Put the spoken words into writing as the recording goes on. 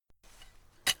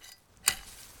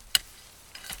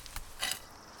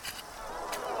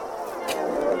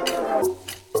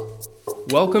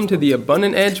Welcome to the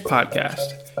Abundant Edge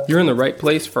podcast. You're in the right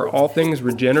place for all things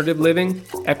regenerative living,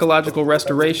 ecological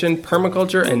restoration,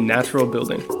 permaculture, and natural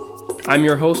building. I'm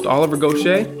your host, Oliver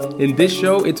Gaucher. In this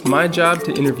show, it's my job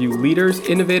to interview leaders,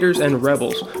 innovators, and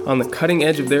rebels on the cutting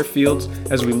edge of their fields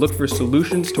as we look for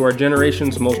solutions to our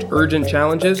generation's most urgent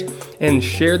challenges and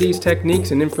share these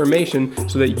techniques and information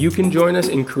so that you can join us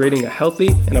in creating a healthy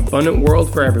and abundant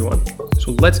world for everyone.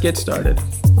 So let's get started.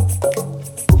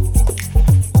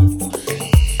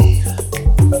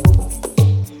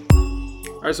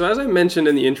 Alright, so as I mentioned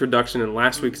in the introduction in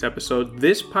last week's episode,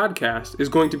 this podcast is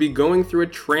going to be going through a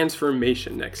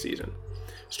transformation next season.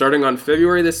 Starting on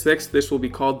February the 6th, this will be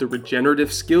called the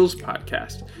Regenerative Skills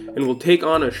Podcast, and will take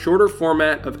on a shorter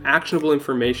format of actionable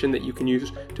information that you can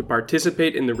use to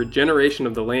participate in the regeneration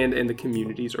of the land and the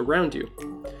communities around you.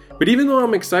 But even though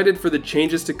I'm excited for the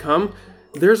changes to come,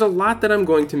 there's a lot that I'm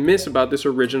going to miss about this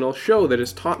original show that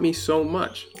has taught me so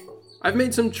much. I've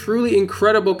made some truly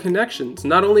incredible connections,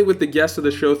 not only with the guests of the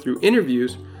show through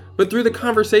interviews, but through the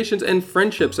conversations and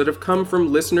friendships that have come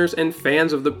from listeners and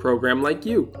fans of the program like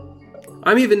you.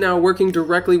 I'm even now working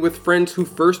directly with friends who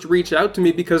first reach out to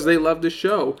me because they love the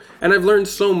show, and I've learned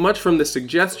so much from the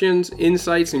suggestions,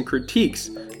 insights, and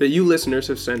critiques that you listeners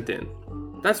have sent in.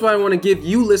 That's why I want to give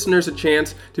you listeners a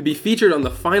chance to be featured on the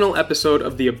final episode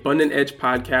of the Abundant Edge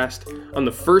podcast on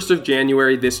the 1st of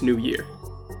January this new year.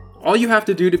 All you have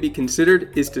to do to be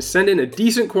considered is to send in a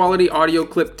decent quality audio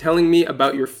clip telling me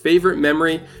about your favorite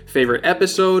memory, favorite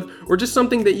episode, or just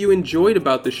something that you enjoyed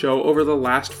about the show over the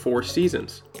last 4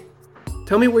 seasons.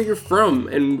 Tell me where you're from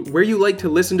and where you like to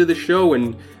listen to the show,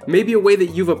 and maybe a way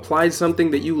that you've applied something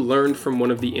that you learned from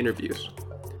one of the interviews.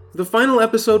 The final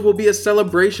episode will be a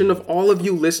celebration of all of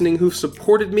you listening who've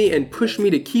supported me and pushed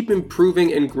me to keep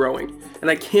improving and growing,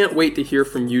 and I can't wait to hear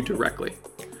from you directly.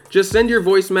 Just send your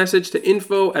voice message to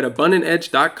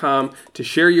info@abundantedge.com to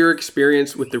share your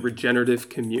experience with the regenerative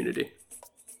community.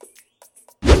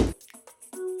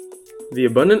 The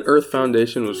Abundant Earth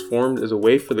Foundation was formed as a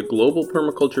way for the global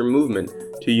permaculture movement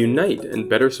to unite and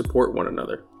better support one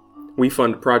another. We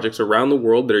fund projects around the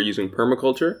world that are using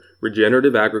permaculture,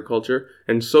 regenerative agriculture,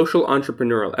 and social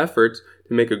entrepreneurial efforts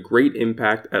to make a great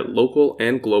impact at local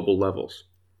and global levels.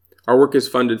 Our work is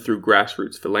funded through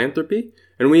grassroots philanthropy,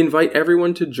 and we invite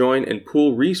everyone to join and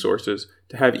pool resources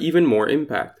to have even more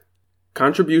impact.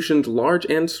 Contributions large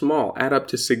and small add up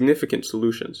to significant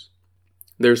solutions.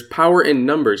 There's power in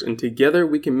numbers, and together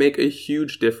we can make a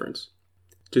huge difference.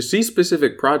 To see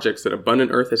specific projects that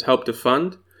Abundant Earth has helped to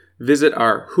fund, visit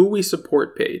our Who We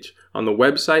Support page on the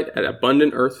website at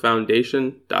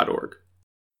abundantearthfoundation.org.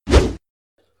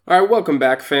 Alright, welcome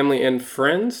back, family and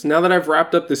friends. Now that I've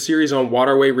wrapped up the series on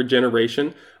waterway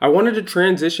regeneration, I wanted to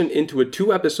transition into a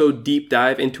 2-episode deep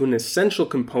dive into an essential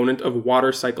component of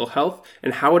water cycle health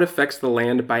and how it affects the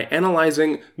land by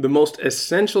analyzing the most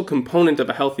essential component of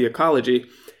a healthy ecology,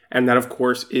 and that, of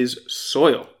course, is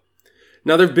soil.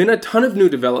 Now, there have been a ton of new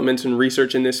developments and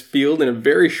research in this field in a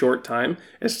very short time,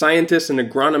 as scientists and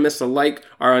agronomists alike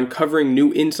are uncovering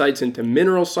new insights into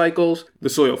mineral cycles, the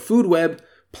soil food web,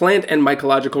 plant and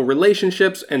mycological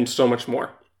relationships, and so much more.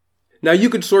 Now, you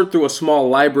could sort through a small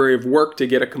library of work to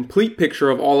get a complete picture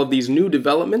of all of these new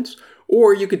developments,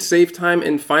 or you could save time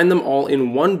and find them all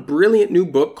in one brilliant new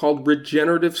book called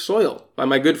Regenerative Soil by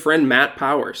my good friend Matt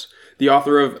Powers, the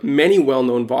author of many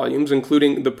well-known volumes,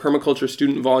 including the Permaculture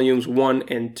Student Volumes 1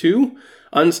 and 2,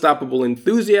 Unstoppable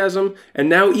Enthusiasm, and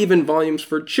now even volumes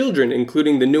for children,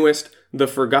 including the newest, The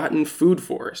Forgotten Food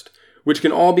Forest, which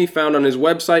can all be found on his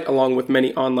website along with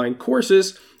many online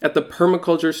courses at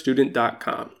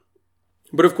thepermaculturestudent.com.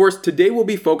 But of course, today we'll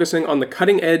be focusing on the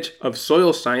cutting edge of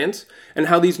soil science and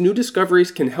how these new discoveries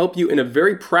can help you in a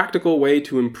very practical way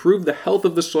to improve the health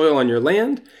of the soil on your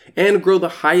land and grow the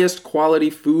highest quality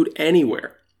food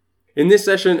anywhere. In this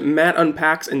session, Matt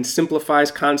unpacks and simplifies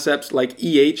concepts like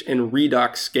EH and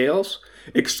redox scales,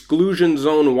 exclusion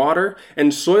zone water,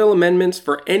 and soil amendments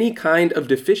for any kind of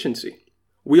deficiency.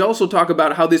 We also talk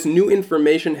about how this new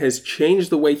information has changed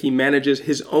the way he manages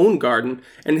his own garden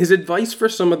and his advice for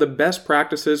some of the best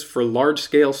practices for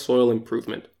large-scale soil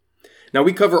improvement. Now,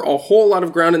 we cover a whole lot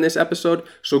of ground in this episode,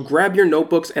 so grab your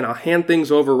notebooks and I'll hand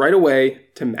things over right away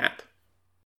to Matt.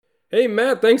 Hey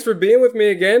Matt, thanks for being with me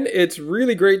again. It's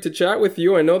really great to chat with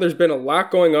you. I know there's been a lot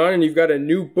going on and you've got a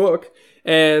new book.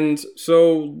 And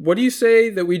so what do you say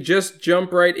that we just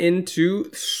jump right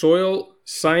into soil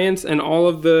science and all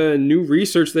of the new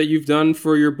research that you've done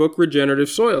for your book, Regenerative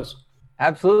Soils?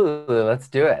 Absolutely. Let's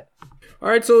do it. All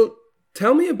right. So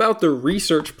tell me about the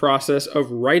research process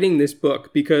of writing this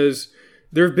book, because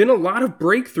there have been a lot of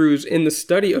breakthroughs in the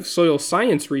study of soil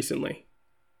science recently.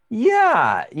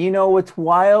 Yeah, what's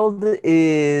wild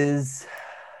is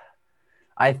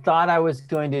I thought I was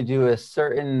going to do a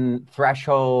certain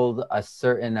threshold, a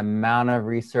certain amount of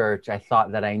research. I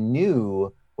thought that I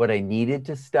knew what I needed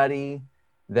to study,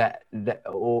 the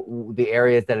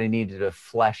areas that I needed to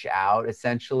flesh out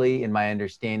essentially in my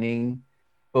understanding.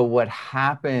 But what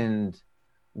happened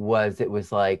was it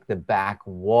was like the back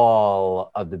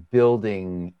wall of the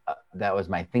building that was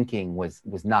my thinking was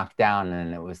knocked down,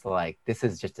 and it was like, this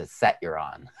is just a set you're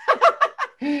on.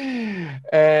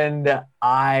 And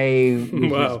I was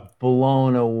just Wow.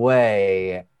 blown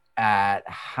away at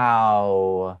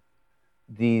how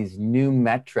these new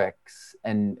metrics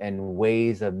and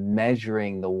ways of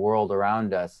measuring the world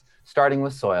around us, starting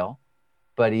with soil,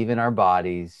 but even our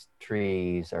bodies,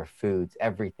 trees, our foods,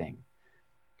 everything,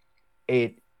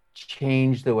 it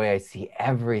changed the way I see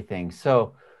everything.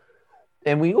 So,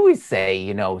 and we always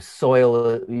say,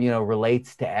 soil,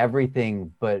 relates to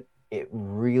everything, but it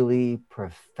really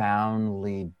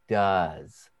profoundly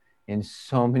does in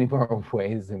so many more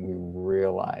ways than we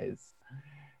realize.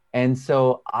 And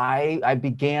so I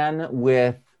began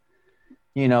with,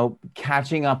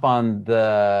 catching up on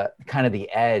the kind of the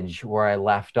edge where I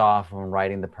left off when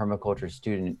writing the permaculture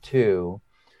student too.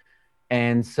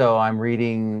 And so I'm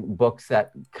reading books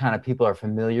that kind of people are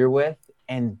familiar with.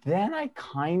 And then I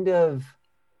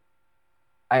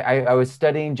was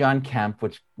studying John Kemp,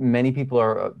 which many people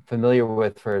are familiar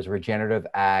with for his regenerative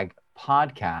ag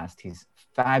podcast. He's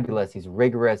fabulous. He's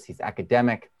rigorous. He's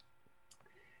academic.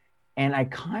 And I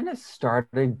kind of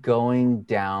started going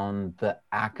down the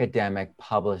academic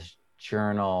published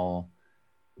journal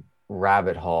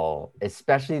rabbit hole,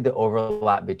 especially the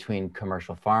overlap between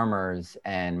commercial farmers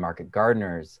and market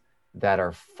gardeners that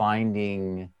are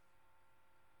finding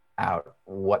out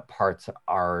what parts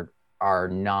are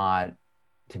not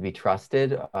to be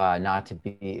trusted, not to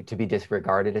be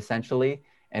disregarded, essentially,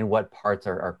 and what parts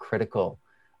are critical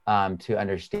to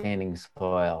understanding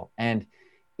soil. And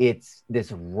it's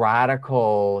this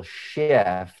radical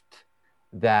shift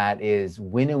that is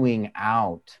winnowing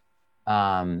out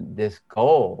this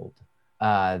gold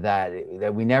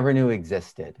that we never knew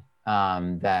existed.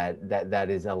 That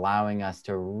is allowing us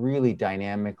to really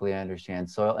dynamically understand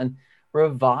soil and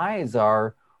revise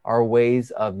our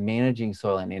ways of managing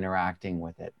soil and interacting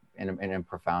with it in a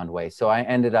profound way. So I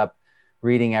ended up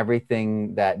reading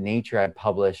everything that Nature had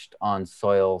published on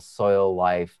soil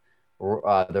life,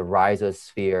 the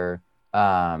rhizosphere,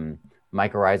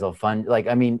 mycorrhizal fund. Like,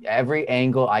 I mean, every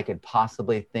angle I could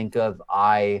possibly think of,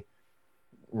 I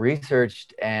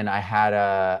researched, and I had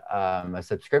a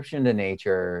subscription to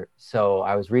Nature. So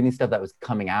I was reading stuff that was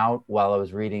coming out while I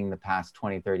was reading the past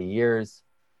 20, 30 years.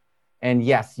 And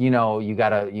yes, you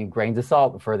grains of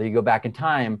salt the further you go back in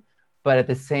time. But at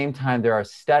the same time, there are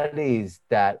studies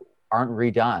that aren't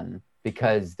redone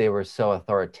because they were so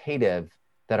authoritative,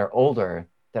 that are older,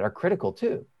 that are critical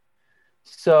too.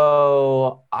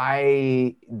 So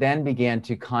I then began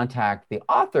to contact the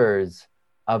authors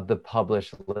of the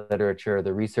published literature,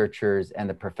 the researchers and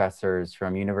the professors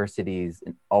from universities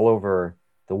all over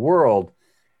the world.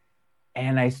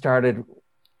 And I started,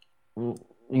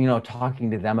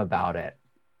 talking to them about it.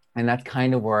 And that's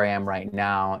kind of where I am right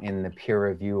now in the peer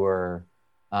reviewer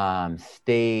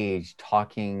stage,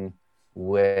 talking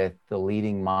with the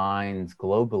leading minds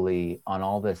globally on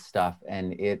all this stuff.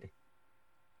 And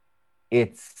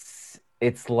it's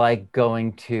like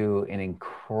going to an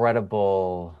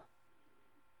incredible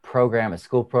program, a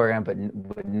school program, but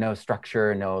no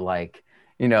structure, no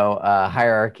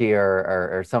hierarchy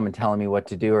or someone telling me what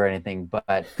to do or anything.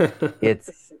 But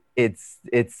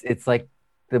it's like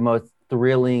the most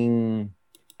thrilling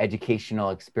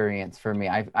educational experience for me.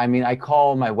 I mean, I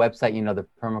call my website, the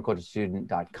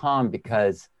permaculturestudent.com,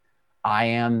 because I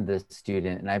am the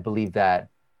student, and I believe that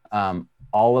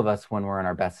all of us, when we're in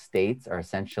our best states, are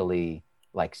essentially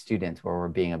like students, where we're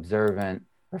being observant,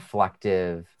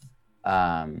 reflective,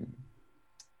 and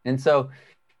so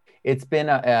it's been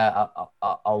a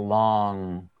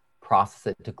long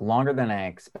process. It took longer than I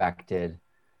expected,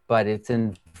 but it's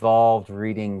involved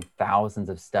reading thousands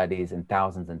of studies and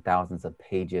thousands of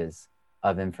pages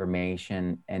of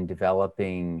information and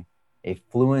developing a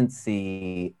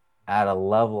fluency at a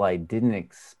level I didn't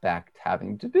expect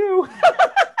having to do.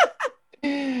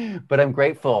 But I'm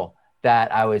grateful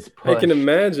that I was I can pushed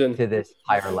imagine. to this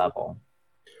higher level.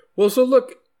 Well, so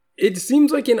look, it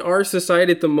seems like in our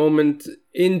society at the moment,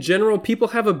 in general, people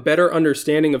have a better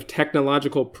understanding of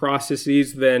technological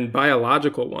processes than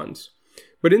biological ones.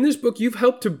 But in this book, you've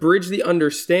helped to bridge the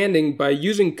understanding by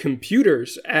using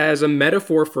computers as a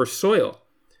metaphor for soil.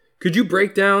 Could you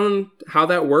break down how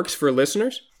that works for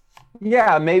listeners?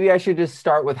 Yeah, maybe I should just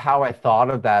start with how I thought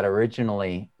of that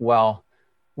originally. Well,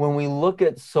 when we look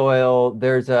at soil,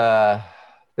 there's a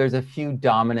few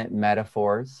dominant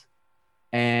metaphors,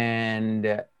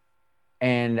 and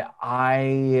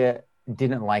I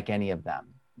didn't like any of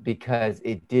them because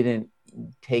it didn't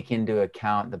take into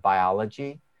account the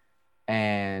biology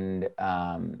and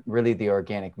really the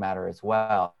organic matter as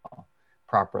well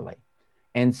properly.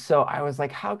 And so I was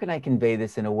like, how can I convey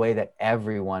this in a way that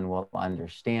everyone will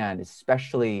understand,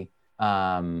 especially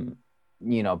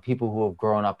people who have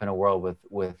grown up in a world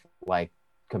with like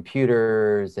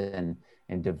computers and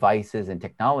devices and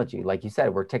technology. Like you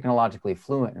said, we're technologically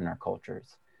fluent in our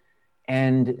cultures.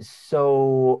 And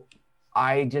so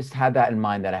I just had that in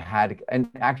mind that I had, and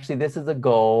actually, this is a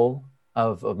goal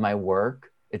of my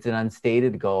work. It's an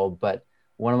unstated goal, but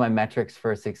one of my metrics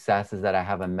for success is that I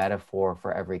have a metaphor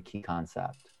for every key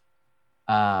concept.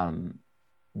 Um,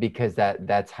 because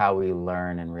that's how we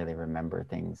learn and really remember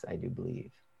things, I do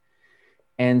believe.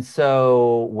 And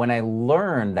so when I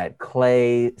learned that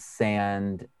clay,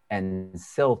 sand, and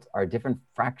silt are different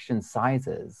fraction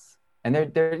sizes, and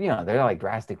they're like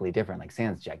drastically different. Like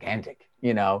sand's gigantic,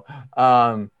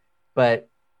 but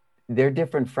they're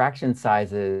different fraction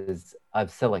sizes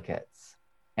of silicates,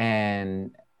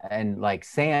 and like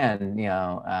sand,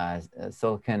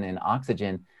 silicon and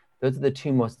oxygen. Those are the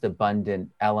two most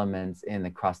abundant elements in the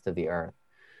crust of the earth.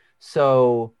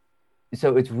 So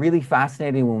it's really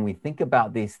fascinating when we think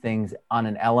about these things on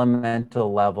an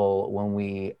elemental level, when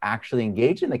we actually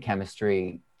engage in the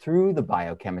chemistry through the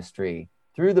biochemistry,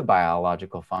 through the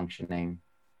biological functioning,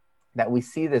 that we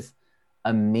see this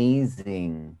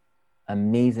amazing,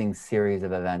 amazing series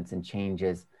of events and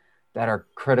changes that are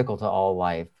critical to all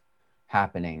life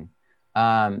happening.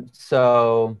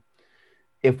 So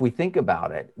if we think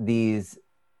about it, these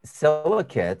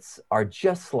silicates are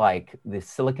just like the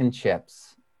silicon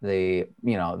chips, the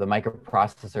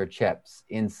microprocessor chips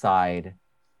inside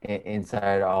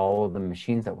all of the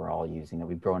machines that we're all using, that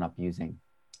we've grown up using.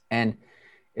 And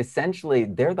essentially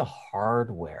they're the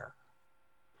hardware.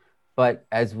 But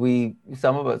as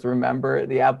some of us remember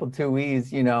the Apple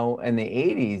IIes, in the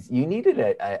 80s, you needed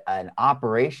an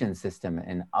operation system,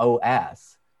 an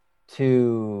OS,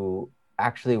 to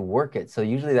actually work it. So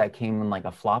usually that came in like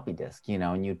a floppy disk,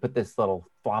 and you'd put this little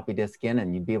floppy disk in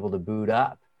and you'd be able to boot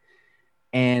up.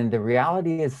 And the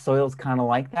reality is soil's kind of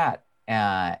like that.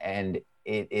 And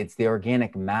it's the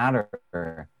organic matter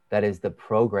that is the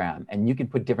program. And you can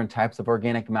put different types of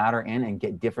organic matter in and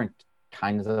get different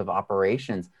kinds of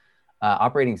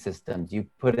operating systems. You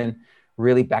put in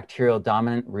really bacterial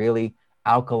dominant, really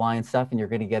alkaline stuff, and you're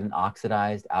going to get an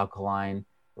oxidized alkaline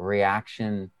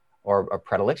reaction or a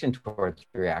predilection towards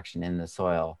reaction in the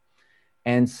soil.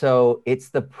 And so it's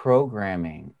the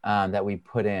programming that we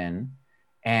put in,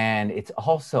 and it's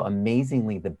also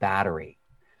amazingly the battery.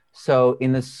 So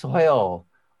in the soil,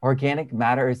 organic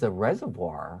matter is a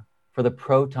reservoir for the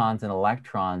protons and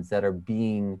electrons that are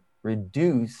being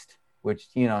reduced, which,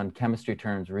 in chemistry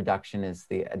terms, reduction is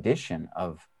the addition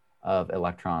of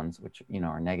electrons, which,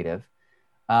 are negative.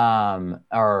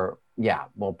 Or yeah,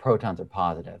 well, protons are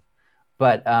positive.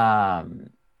 But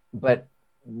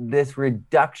this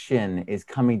reduction is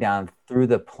coming down through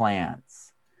the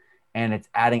plants, and it's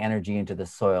adding energy into the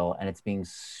soil, and it's being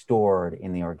stored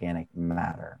in the organic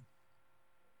matter.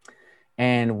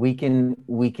 And we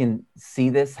can see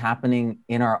this happening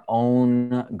in our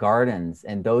own gardens.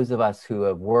 And those of us who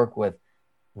have worked with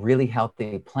really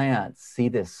healthy plants see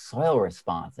this soil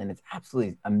response, and it's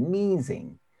absolutely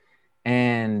amazing.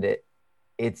 And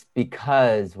it's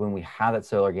because when we have that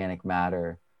soil organic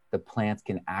matter, the plants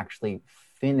can actually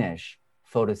finish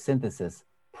photosynthesis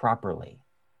properly.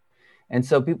 And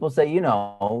so people say,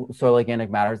 soil organic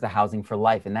matter is the housing for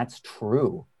life. And that's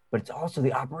true, but it's also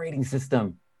the operating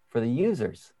system for the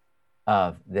users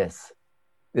of this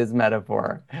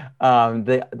metaphor.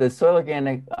 The soil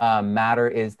organic matter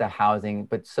is the housing,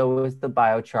 but so is the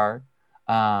biochar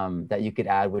that you could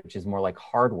add, which is more like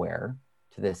hardware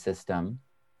to this system.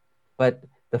 But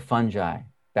the fungi,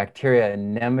 bacteria,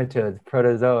 nematodes,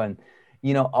 protozoan,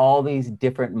 all these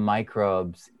different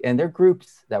microbes, and they're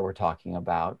groups that we're talking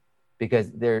about,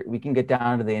 because we can get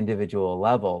down to the individual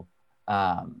level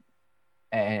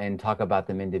and talk about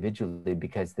them individually,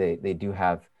 because they do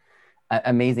have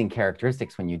amazing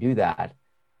characteristics when you do that.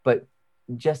 But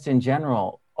just in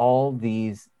general, all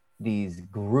these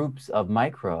groups of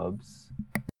microbes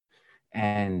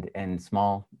and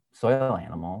small soil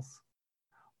animals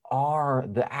are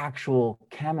the actual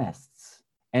chemists.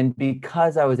 And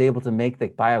because I was able to make the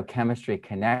biochemistry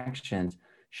connections,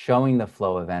 showing the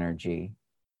flow of energy,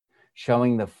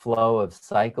 showing the flow of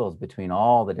cycles between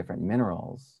all the different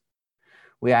minerals,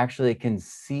 we actually can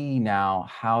see now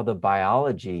how the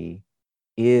biology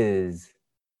is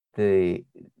the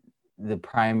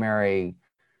primary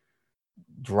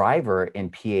driver in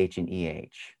pH and EH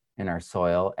in our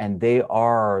soil, and they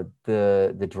are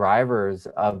the drivers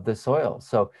of the soil.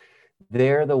 So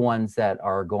they're the ones that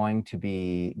are going to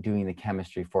be doing the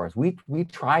chemistry for us. We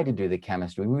try to do the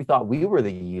chemistry. We thought we were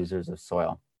the users of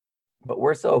soil, but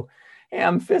we're so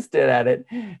ham-fisted at it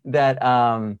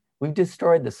that we've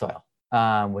destroyed the soil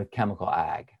with chemical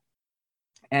ag.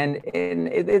 And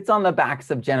it's on the backs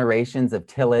of generations of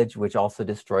tillage, which also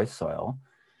destroys soil.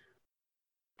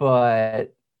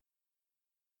 But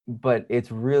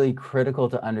it's really critical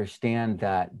to understand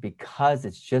that, because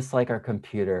it's just like our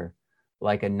computer,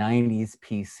 like a 90s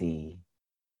PC,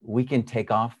 we can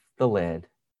take off the lid,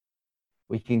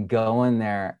 we can go in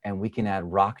there and we can add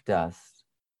rock dust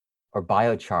or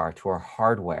biochar to our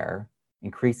hardware,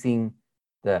 increasing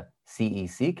the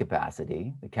CEC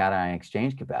capacity, the cation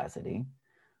exchange capacity,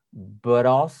 but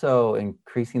also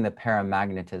increasing the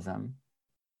paramagnetism.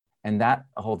 And that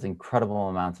holds incredible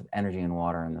amounts of energy and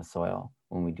water in the soil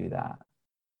when we do that.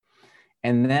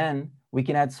 And then we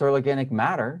can add soil organic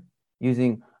matter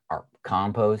using our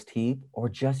compost heap or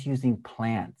just using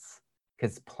plants,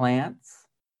 because plants,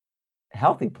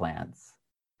 healthy plants,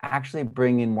 actually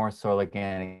bring in more soil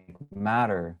organic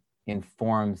matter in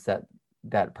forms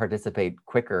that participate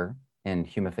quicker in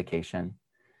humification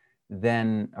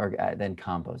than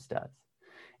compost does.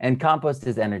 And compost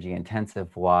is energy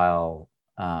intensive while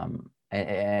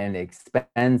and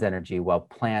expends energy, while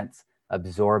plants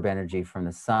absorb energy from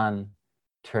the sun,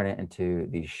 turn it into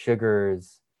these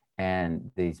sugars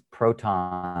and these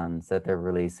protons that they're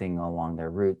releasing along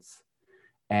their roots.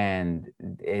 And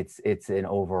it's an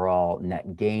overall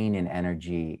net gain in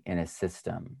energy in a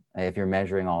system, if you're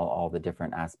measuring all the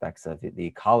different aspects of the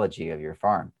ecology of your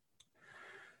farm.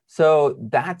 So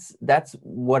that's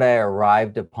what I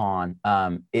arrived upon.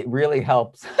 It really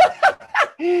helps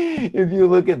if you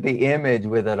look at the image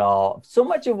with it all. So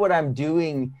much of what I'm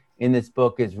doing in this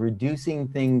book is reducing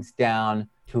things down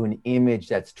to an image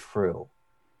that's true,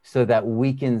 so that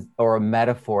we can, or a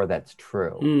metaphor that's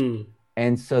true.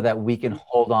 And so that we can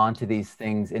hold on to these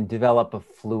things and develop a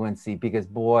fluency. Because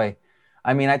boy,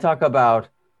 I mean, I talk about,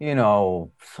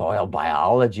 soil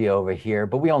biology over here,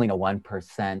 but we only know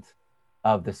 1%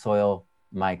 of the soil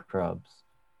microbes.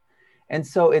 And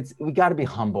so we got to be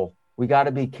humble. We got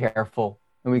to be careful,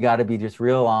 and we got to be just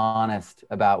real honest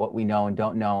about what we know and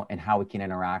don't know and how we can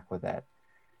interact with it.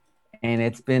 And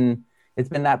it's been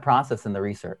that process in the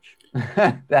research.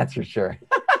 That's for sure.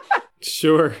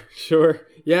 Sure.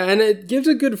 Yeah, and it gives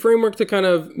a good framework to kind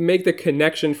of make the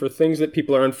connection for things that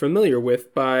people are unfamiliar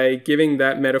with by giving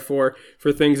that metaphor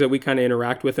for things that we kind of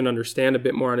interact with and understand a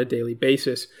bit more on a daily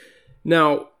basis.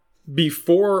 Now,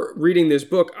 before reading this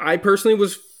book, I personally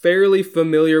was fairly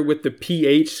familiar with the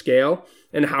pH scale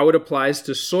and how it applies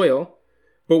to soil.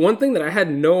 But one thing that I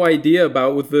had no idea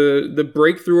about was the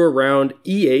breakthrough around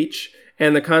EH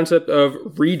and the concept of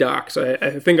redox.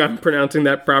 I think I'm pronouncing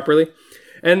that properly.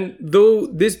 And though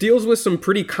this deals with some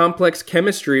pretty complex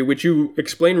chemistry, which you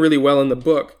explain really well in the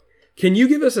book, can you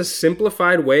give us a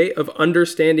simplified way of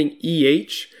understanding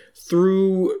EH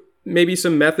through maybe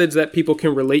some methods that people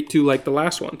can relate to, like the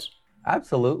last ones?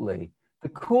 Absolutely. The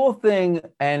cool thing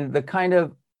and the kind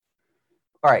of...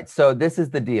 All right, so this is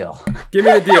the deal. Give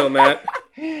me the deal, Matt.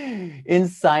 In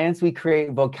science, we create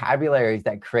vocabularies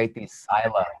that create these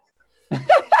silos.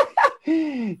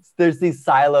 There's these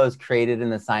silos created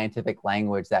in the scientific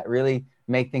language that really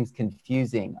make things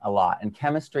confusing a lot. And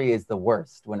chemistry is the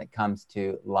worst when it comes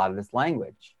to a lot of this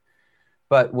language.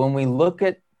 But when we look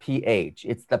at pH,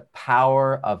 it's the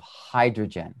power of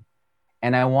hydrogen.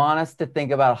 And I want us to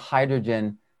think about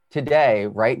hydrogen today,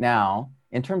 right now,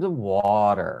 in terms of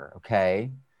water, okay?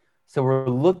 So we're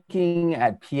looking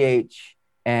at pH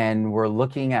and we're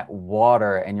looking at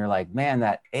water, and you're like, man,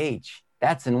 that H,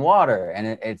 that's in water, and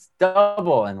it's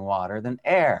double in water than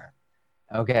air,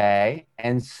 okay?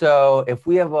 And so if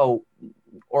we have a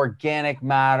organic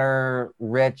matter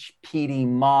rich peaty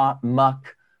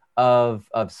muck of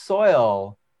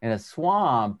soil in a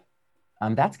swamp,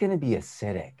 that's going to be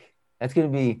acidic. That's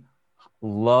going to be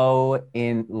low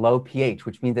pH,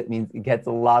 which means it gets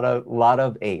a lot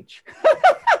of H.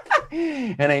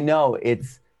 And I know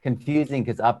it's confusing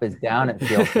because up is down, it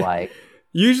feels like.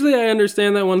 Usually I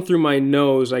understand that one through my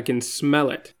nose. I can smell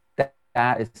it.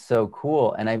 That is so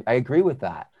cool. And I agree with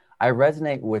that. I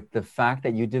resonate with the fact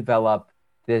that you develop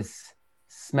this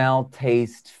smell,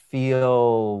 taste,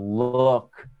 feel,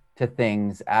 look to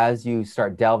things as you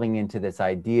start delving into this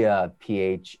idea of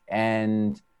pH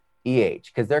and EH,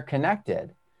 because they're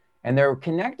connected. And they're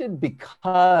connected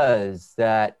because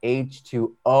that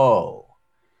H2O.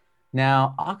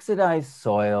 Now, oxidized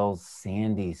soils,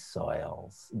 sandy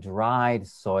soils, dried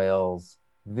soils,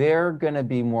 they're going to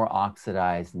be more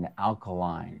oxidized and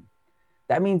alkaline.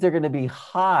 That means they're going to be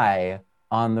high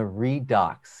on the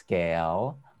redox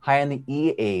scale, high on the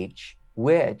EH,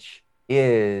 which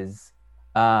is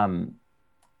how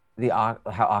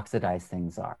oxidized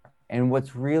things are. And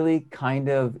what's really kind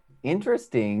of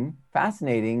interesting,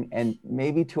 fascinating, and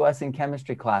maybe to us in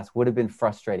chemistry class would have been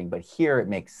frustrating, but here it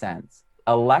makes sense.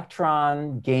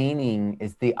 Electron gaining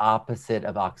is the opposite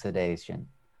of oxidation.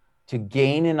 To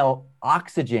gain an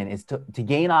oxygen is to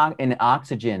gain an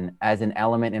oxygen as an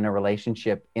element in a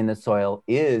relationship in the soil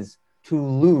is to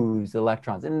lose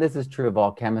electrons. And this is true of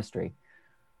all chemistry.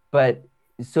 But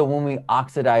so when we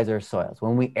oxidize our soils,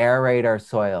 when we aerate our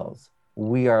soils,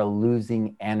 we are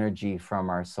losing energy from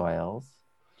our soils.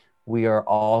 We are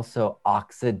also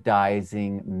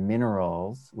oxidizing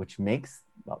minerals, which makes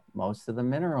most of the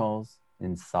minerals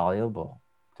insoluble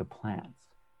to plants.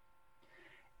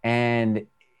 And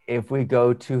if we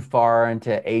go too far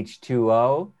into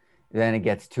H2O, then it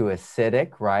gets too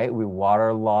acidic, right? We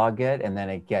waterlog it, and then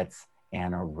it gets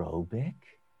anaerobic,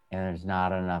 and there's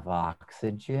not enough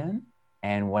oxygen.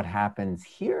 And what happens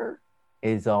here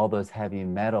is all those heavy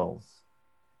metals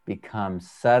become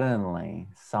suddenly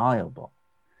soluble.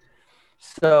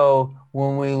 So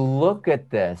when we look at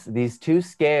this, these two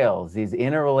scales, these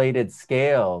interrelated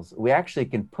scales, we actually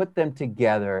can put them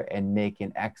together and make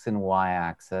an X and Y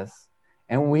axis.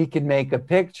 And we can make a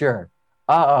picture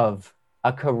of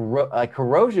a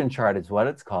corrosion chart is what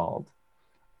it's called,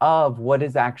 of what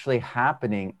is actually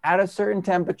happening at a certain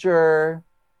temperature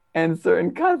and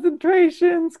certain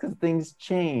concentrations, because things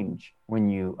change when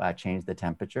you change the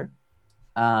temperature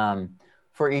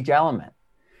for each element.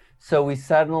 So we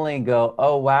suddenly go,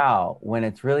 oh, wow, when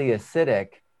it's really acidic,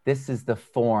 this is the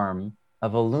form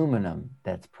of aluminum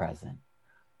that's present.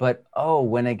 But, oh,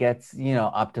 when it gets,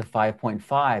 up to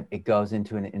 5.5, it goes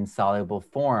into an insoluble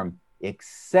form,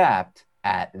 except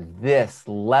at this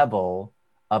level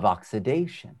of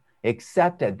oxidation,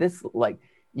 except at this,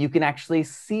 you can actually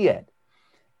see it.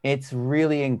 It's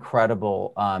really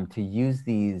incredible to use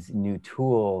these new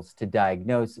tools to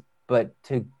diagnose, but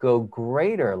to go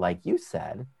greater, like you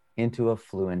said, into a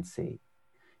fluency.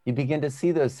 You begin to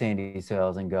see those sandy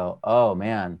soils and go, oh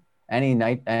man,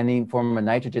 any form of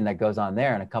nitrogen that goes on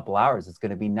there in a couple hours, it's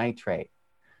going to be nitrate.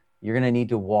 You're going to need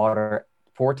to water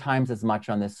 4 times as much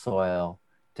on this soil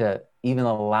to even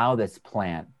allow this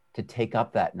plant to take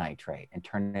up that nitrate and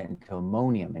turn it into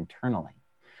ammonium internally,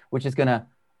 which is going to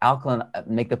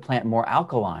make the plant more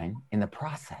alkaline in the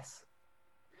process.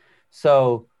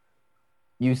 So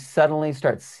you suddenly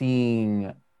start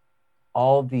seeing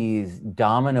all these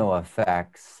domino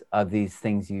effects of these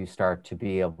things you start to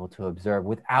be able to observe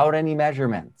without any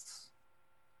measurements.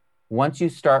 Once you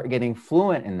start getting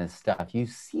fluent in this stuff, you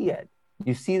see it.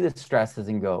 You see the stresses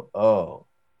and go, oh,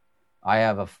 I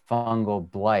have a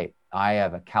fungal blight. I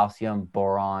have a calcium,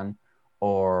 boron,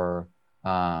 or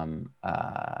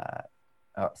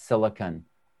silicon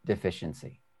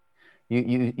deficiency.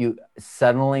 You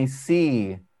suddenly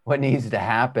see what needs to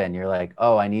happen. You're like,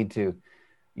 oh, I need to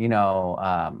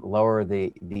lower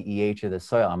the EH of the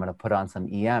soil. I'm going to put on some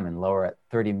EM and lower it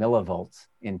 30 millivolts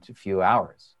in a few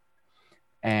hours.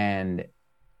 And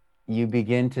you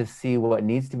begin to see what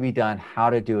needs to be done, how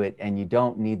to do it, and you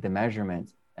don't need the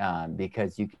measurements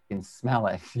because you can smell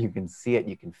it, you can see it,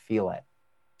 you can feel it.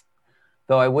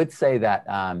 Though I would say that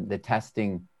the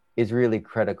testing is really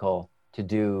critical to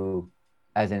do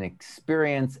as an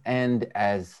experience and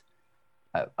as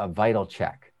a vital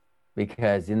check.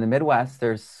 Because in the Midwest,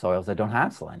 there's soils that don't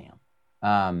have selenium.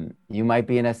 You might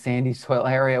be in a sandy soil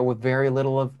area with very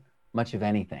little of much of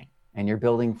anything, and you're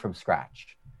building from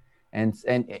scratch. And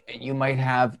you might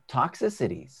have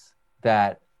toxicities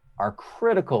that are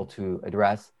critical to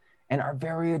address and are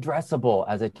very addressable,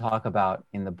 as I talk about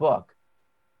in the book.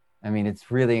 I mean,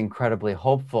 it's really incredibly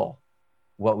hopeful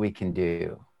what we can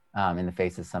do in the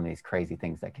face of some of these crazy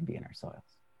things that can be in our soils.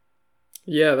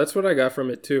 Yeah, that's what I got from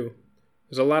it too.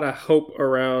 There's a lot of hope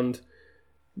around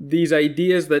these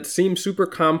ideas that seem super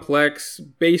complex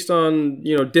based on,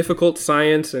 difficult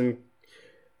science and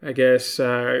I guess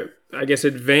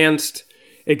advanced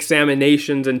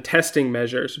examinations and testing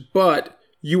measures. But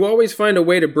you always find a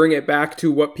way to bring it back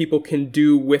to what people can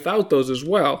do without those as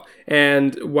well.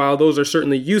 And while those are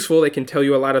certainly useful, they can tell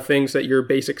you a lot of things that your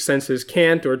basic senses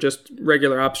can't, or just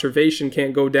regular observation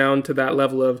can't go down to that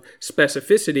level of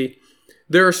specificity.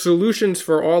 There are solutions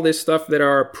for all this stuff that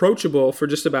are approachable for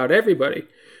just about everybody.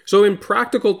 So in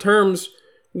practical terms,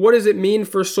 what does it mean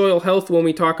for soil health when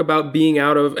we talk about being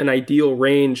out of an ideal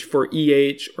range for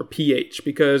EH or pH?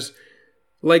 Because,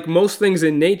 like most things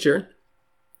in nature,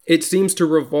 it seems to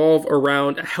revolve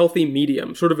around a healthy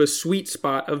medium, sort of a sweet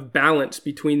spot of balance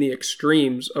between the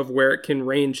extremes of where it can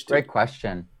range to. Great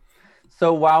question.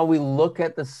 So while we look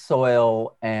at the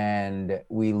soil and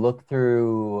we look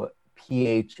through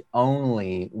pH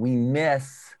only, we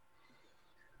miss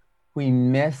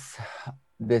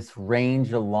this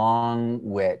range along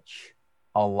which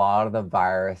a lot of the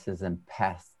viruses and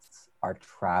pests are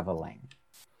traveling.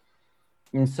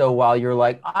 And so while you're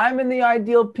like, I'm in the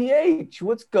ideal pH,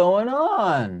 what's going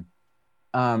on?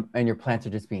 And your plants are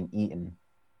just being eaten,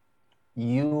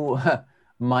 you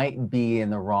might be in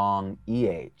the wrong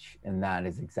EH. And that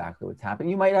is exactly what's happening.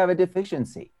 You might have a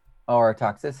deficiency or a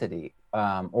toxicity,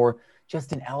 or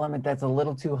just an element that's a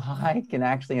little too high can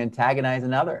actually antagonize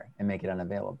another and make it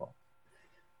unavailable.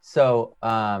 So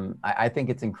I think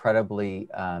it's incredibly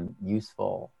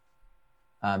useful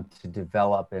to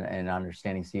develop an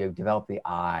understanding. So you develop the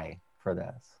eye for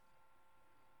this.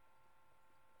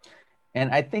 And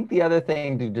I think the other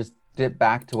thing, to just dip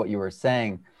back to what you were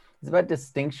saying, is about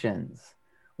distinctions.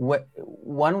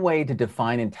 One way to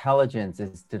define intelligence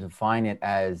is to define it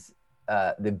as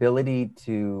the ability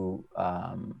to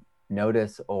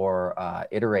notice or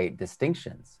iterate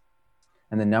distinctions.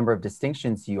 And the number of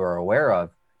distinctions you are aware of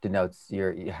denotes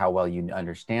how well you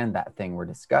understand that thing we're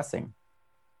discussing.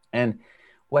 And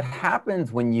what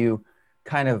happens when you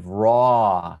kind of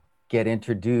get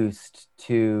introduced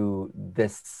to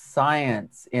this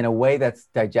science in a way that's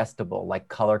digestible, like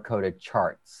color-coded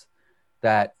charts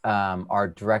that are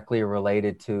directly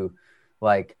related to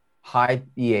like high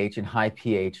pH and high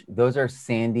pH. Those are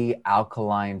sandy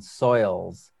alkaline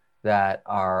soils that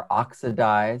are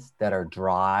oxidized, that are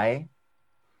dry,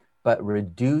 but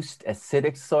reduced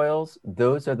acidic soils,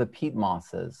 those are the peat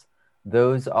mosses.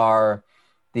 Those are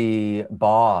the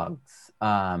bogs.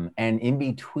 And in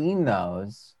between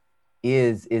those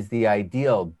is the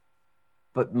ideal,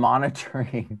 but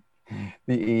monitoring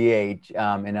the EH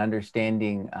and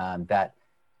understanding that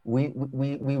we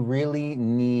really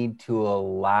need to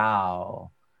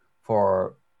allow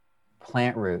for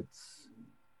plant roots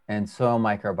and soil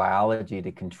microbiology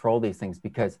to control these things,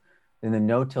 because in the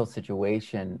no-till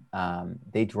situation,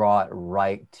 they draw it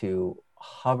right to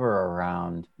hover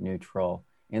around neutral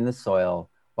in the soil,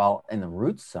 while in the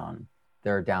root zone,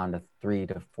 they're down to 3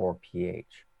 to 4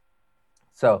 pH.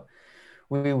 So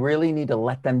we really need to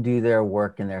let them do their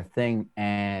work and their thing,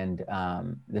 and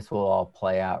this will all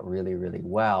play out really, really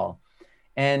well.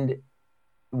 And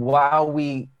while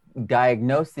we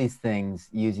diagnose these things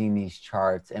using these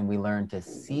charts and we learn to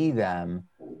see them,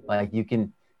 like you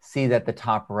can see that the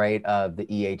top right of the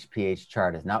EH-pH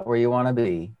chart is not where you want to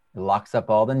be. It locks up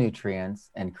all the nutrients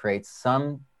and creates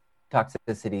some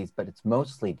toxicities, but it's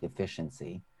mostly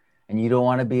deficiency. And you don't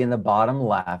want to be in the bottom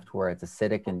left where it's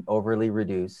acidic and overly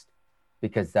reduced,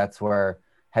 because that's where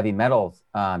heavy metals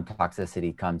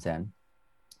toxicity comes in.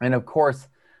 And of course,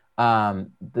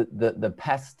 the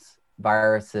pests,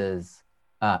 viruses,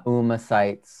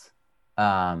 oomocytes,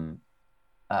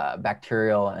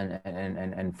 bacterial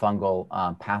and fungal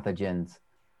pathogens,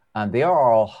 they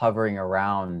are all hovering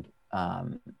around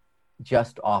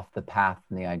just off the path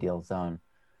in the ideal zone.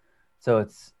 So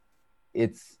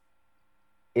it's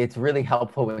really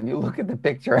helpful when you look at the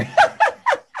picture.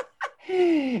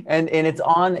 and it's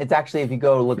actually, if you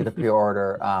go look at the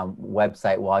pre-order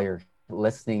website while you're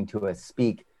listening to us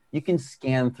speak, you can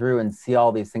scan through and see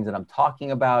all these things that I'm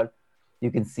talking about.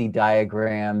 You can see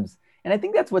diagrams. And I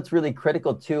think that's what's really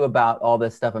critical too about all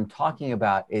this stuff I'm talking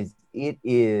about, is it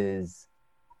is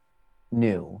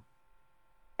new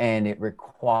and it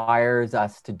requires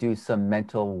us to do some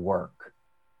mental work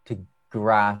to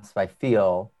grasp, I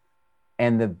feel,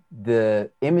 and the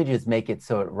images make it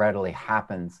so it readily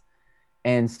happens.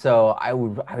 And so I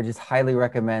would just highly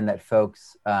recommend that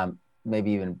folks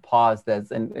maybe even pause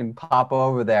this and pop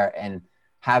over there and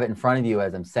have it in front of you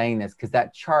as I'm saying this, because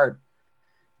that chart,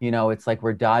 it's like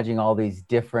we're dodging all these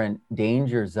different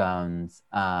danger zones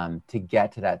to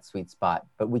get to that sweet spot,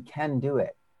 but we can do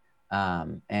it.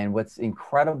 And what's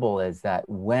incredible is that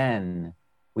when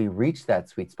we reach that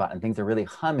sweet spot and things are really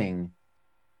humming,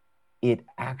 it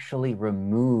actually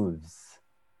removes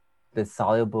the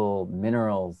soluble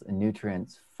minerals and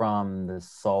nutrients from the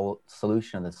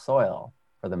solution of the soil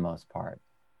for the most part,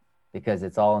 because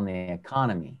it's all in the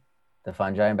economy. The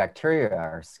fungi and bacteria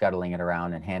are scuttling it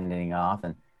around and handing it off,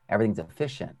 and everything's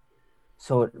efficient.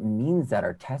 So it means that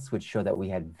our tests would show that we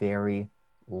had very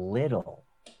little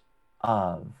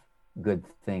of good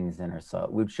things in our soil.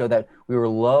 It would show that we were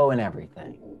low in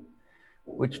everything.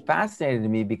 which fascinated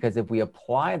me because if we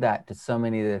apply that to so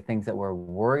many of the things that we're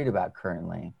worried about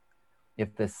currently,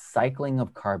 if the cycling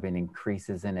of carbon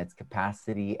increases in its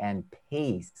capacity and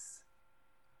pace,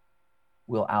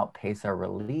 will outpace our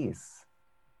release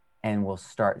and we'll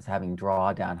start having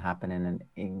drawdown happen in an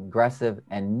aggressive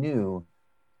and new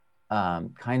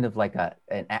kind of like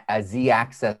a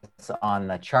z-axis on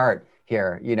the chart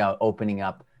here, opening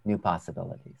up new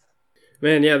possibilities.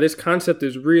 Man, yeah, this concept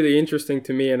is really interesting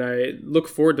to me, and I look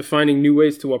forward to finding new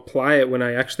ways to apply it when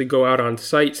I actually go out on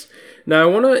sites. Now, I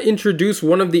want to introduce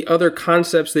one of the other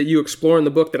concepts that you explore in the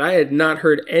book that I had not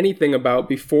heard anything about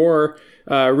before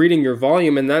reading your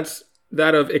volume, and that's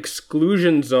that of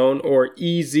exclusion zone, or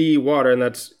EZ water. And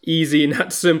that's easy,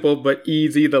 not simple, but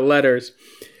easy, the letters.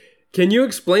 Can you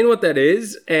explain what that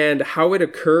is and how it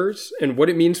occurs and what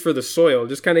it means for the soil?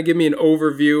 Just kind of give me an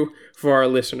overview for our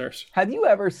listeners. Have you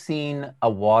ever seen a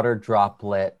water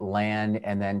droplet land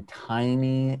and then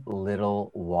tiny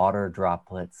little water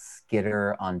droplets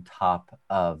skitter on top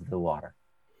of the water?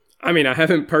 I mean, I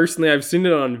haven't personally, I've seen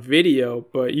it on video,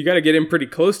 but you got to get in pretty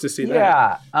close to see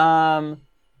that. Yeah.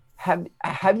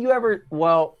 Have you ever,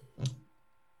 well,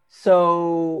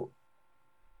 so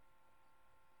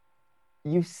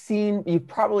you've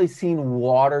probably seen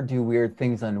water do weird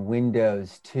things on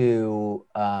windows too,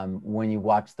 when you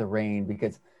watch the rain,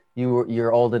 because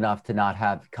you're old enough to not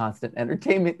have constant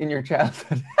entertainment in your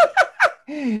childhood.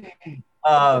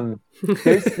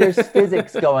 There's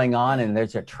physics going on, and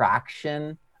there's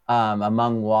attraction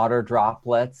among water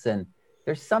droplets, and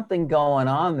there's something going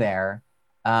on there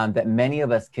that many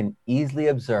of us can easily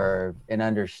observe and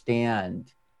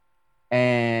understand.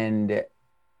 And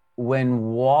when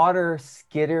water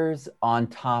skitters on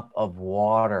top of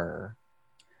water,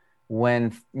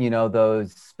 when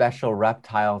those special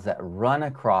reptiles that run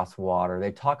across water,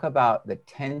 they talk about the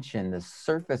tension, the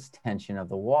surface tension of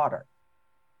the water.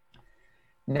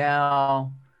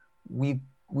 Now, we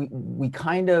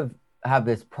kind of have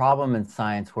this problem in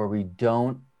science where we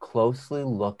don't closely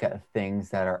look at things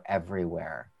that are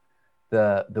everywhere.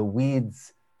 The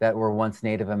weeds that were once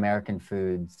Native American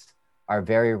foods are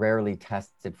very rarely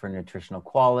tested for nutritional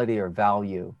quality or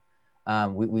value.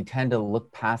 We tend to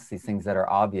look past these things that are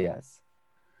obvious.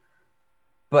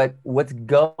 But what's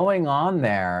going on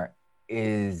there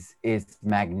is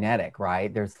magnetic,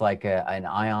 right? There's like an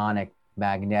ionic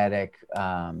magnetic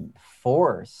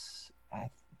force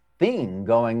thing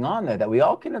going on there that we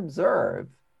all can observe.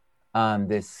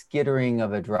 This skittering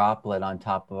of a droplet on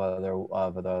top of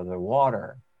other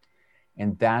water.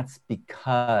 And that's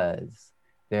because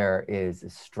there is a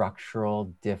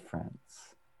structural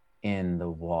difference in the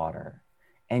water.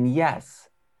 And yes,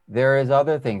 there is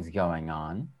other things going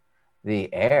on.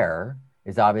 The air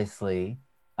is obviously,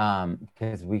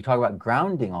 because we talk about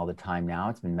grounding all the time now.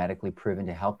 It's been medically proven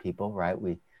to help people, right?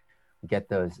 We get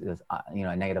those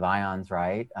negative ions,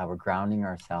 right? We're grounding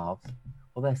ourselves.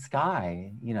 Well, the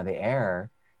sky, the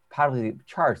air, partly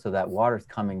charged, so that water's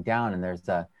coming down, and there's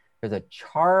a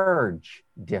charge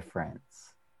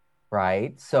difference,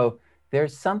 right? So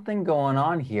there's something going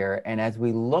on here. And as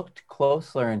we looked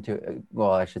closer into,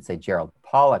 well, I should say Gerald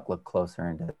Pollack looked closer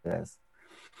into this,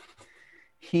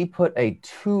 he put a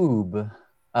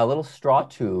little straw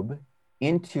tube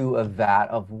into a vat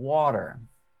of water.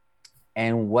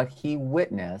 And what he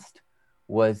witnessed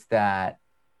was that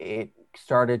it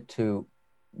started to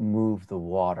move the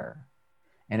water.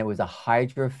 And it was a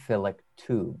hydrophilic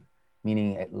tube,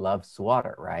 meaning it loves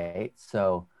water, right?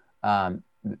 So in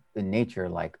nature,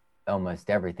 like almost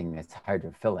everything that's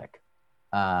hydrophilic,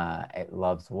 it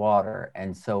loves water.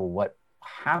 And so what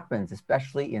happens,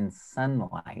 especially in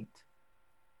sunlight,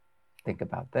 think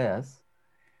about this,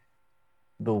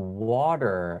 the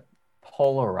water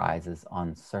polarizes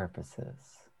on surfaces.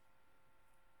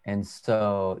 And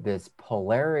so this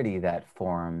polarity that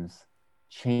forms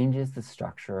changes the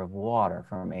structure of water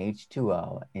from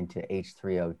H2O into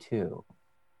H3O2.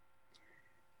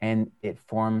 And it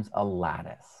forms a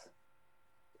lattice,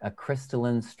 a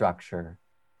crystalline structure.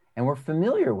 And we're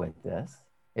familiar with this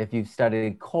if you've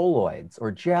studied colloids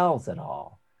or gels at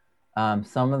all.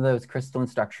 Some of those crystalline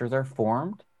structures are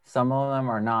formed. Some of them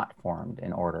are not formed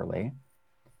in orderly.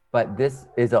 But this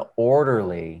is an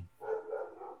orderly,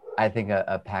 I think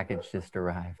a package just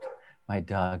arrived. My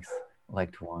dogs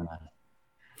like to warn us.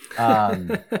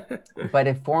 But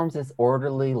it forms this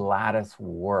orderly lattice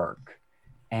work,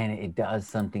 and it does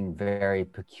something very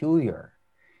peculiar.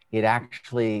 It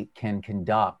actually can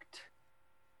conduct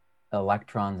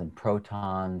electrons and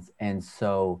protons, and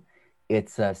so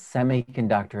it's a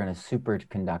semiconductor and a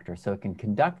superconductor. So it can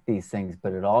conduct these things,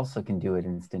 but it also can do it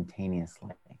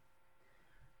instantaneously.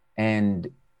 And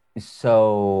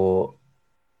so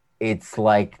it's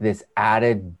like this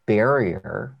added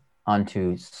barrier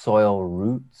onto soil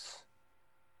roots,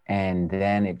 and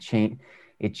then it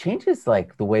changes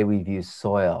like the way we view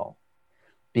soil,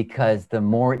 because the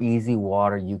more easy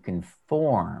water you can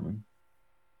form,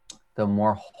 the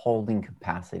more holding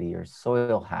capacity your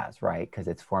soil has, right? Because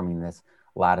it's forming this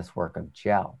lattice work of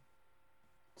gel.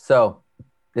 So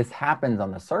this happens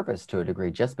on the surface to a degree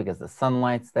just because the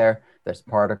sunlight's there, there's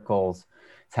particles.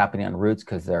 It's happening on roots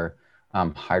because they're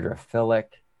hydrophilic,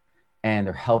 and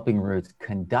they're helping roots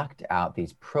conduct out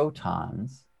these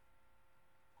protons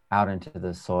out into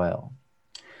the soil.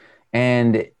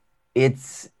 And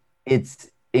it's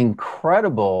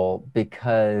incredible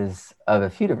because of a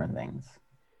few different things.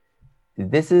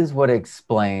 This is what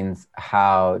explains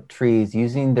how trees,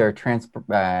 using their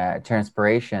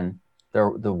transpiration,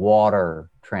 the water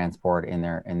transport in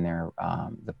their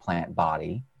the plant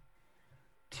body,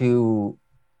 to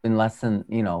in less than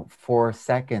 4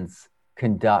 seconds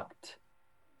conduct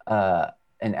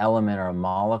an element or a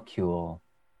molecule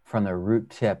from the root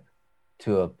tip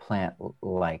to a plant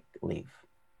like leaf.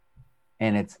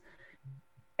 And it's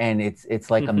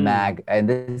like a mag, and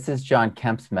this is John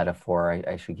Kemp's metaphor.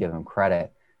 I should give him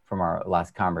credit from our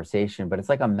last conversation, but it's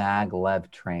like a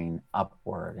maglev train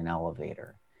upward, an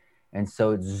elevator. And so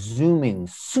it's zooming,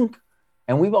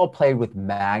 and we've all played with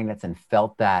magnets and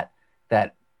felt that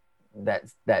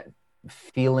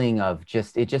feeling of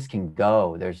it just can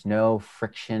go. There's no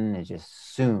friction. It's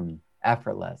just soon,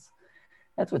 effortless.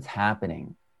 That's what's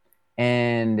happening.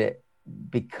 And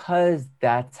because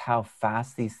that's how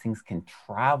fast these things can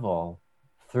travel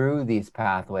through these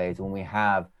pathways, when we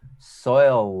have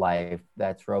soil life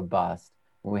that's robust,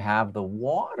 when we have the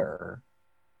water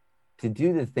to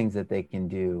do the things that they can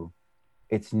do,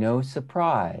 it's no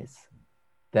surprise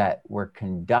that we're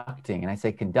conducting. And I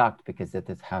say conduct because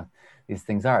that's how these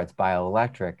things are. It's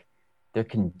bioelectric. They're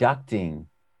conducting,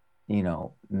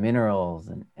 minerals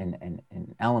and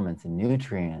elements and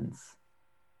nutrients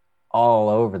all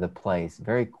over the place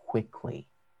very quickly,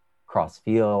 across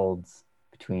fields,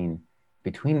 between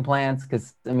plants.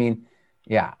 Because I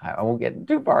won't get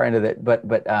too far into it, but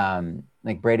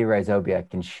like bradyrhizobia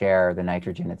can share the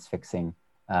nitrogen it's fixing.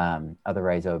 Other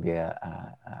rhizobia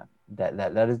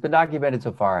that has been documented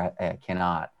so far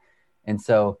cannot. And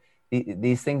so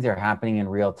these things are happening in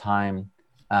real time.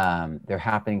 They're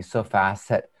happening so fast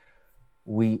that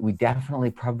we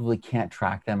definitely probably can't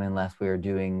track them unless we are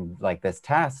doing like this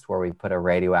test where we put a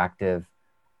radioactive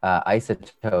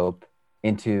isotope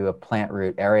into a plant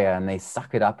root area and they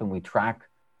suck it up and we track,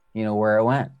 where it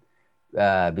went,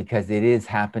 because it is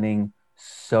happening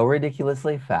so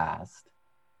ridiculously fast,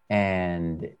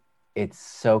 and it's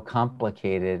so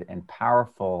complicated and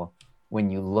powerful when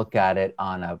you look at it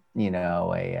on a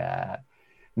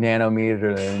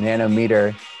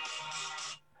nanometer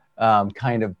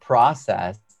kind of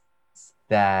process,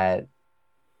 that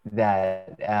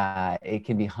it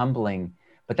can be humbling.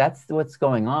 But that's what's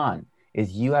going on,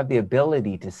 is you have the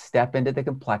ability to step into the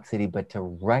complexity, but to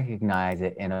recognize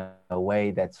it in a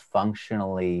way that's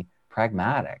functionally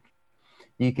pragmatic.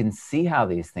 You can see how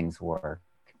these things work.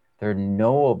 They're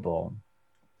knowable.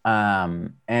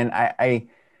 And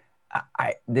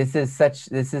this is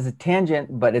a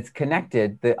tangent, but it's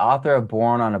connected. The author of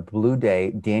Born on a Blue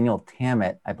Day, Daniel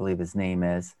Tammet, I believe his name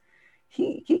is,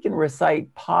 he can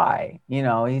recite pi.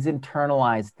 He's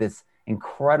internalized this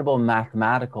incredible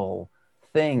mathematical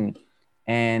thing,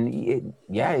 and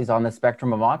he's on the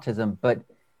spectrum of autism. But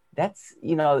that's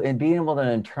and being able to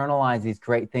internalize these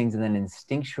great things and then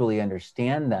instinctually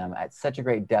understand them at such a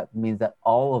great depth means that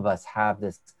all of us have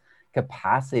this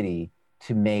capacity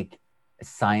to make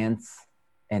science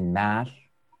and math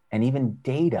and even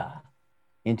data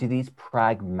into these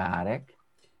pragmatic,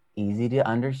 easy to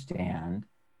understand,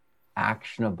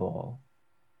 actionable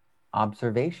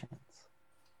observations.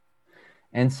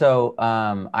 And so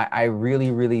I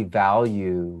really, really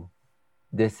value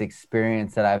this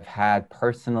experience that I've had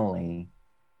personally,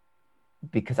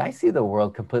 because I see the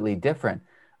world completely different.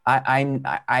 I'm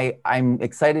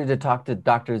excited to talk to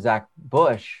Dr. Zach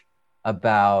Bush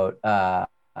about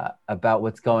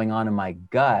what's going on in my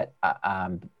gut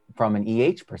from an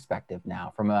EH perspective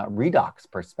now, from a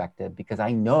redox perspective, because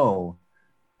I know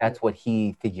that's what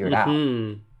he figured out.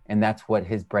 And that's what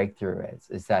his breakthrough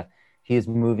is that he is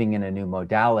moving in a new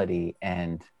modality,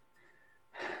 and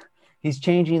he's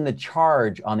changing the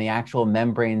charge on the actual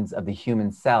membranes of the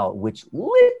human cell, which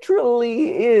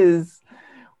literally is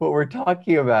what we're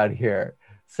talking about here.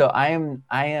 So I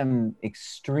am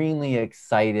extremely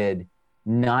excited,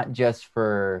 not just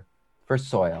for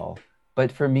soil,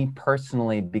 but for me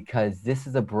personally, because this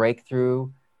is a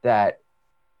breakthrough that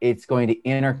it's going to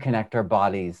interconnect our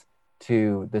bodies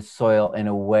to the soil in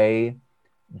a way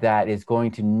that is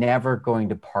never going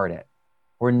to part it.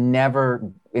 We're never,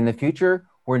 in the future,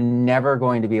 we're never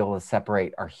going to be able to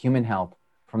separate our human health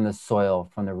from the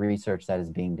soil, from the research that is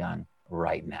being done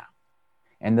right now.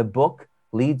 And the book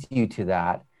leads you to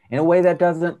that in a way that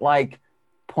doesn't like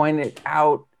point it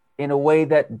out, in a way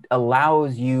that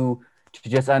allows you to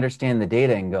just understand the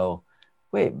data and go,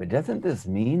 wait, but doesn't this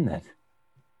mean that?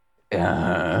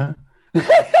 And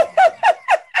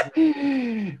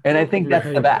I think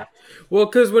that's the best. Well,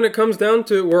 because when it comes down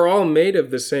to it, we're all made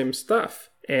of the same stuff.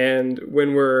 And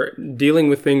when we're dealing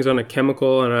with things on a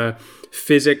chemical and a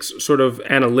physics sort of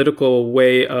analytical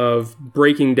way of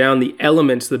breaking down the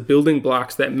elements, the building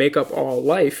blocks that make up all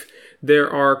life, there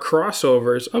are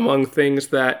crossovers among things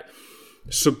that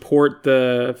support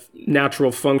the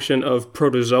natural function of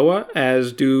protozoa,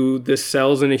 as do the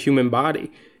cells in a human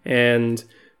body. And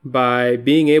by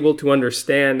being able to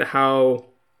understand how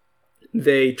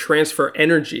they transfer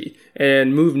energy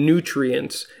and move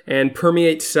nutrients and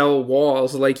permeate cell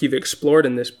walls like you've explored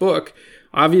in this book,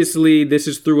 obviously this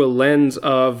is through a lens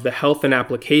of the health and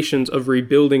applications of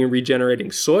rebuilding and regenerating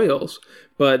soils,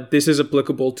 but this is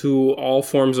applicable to all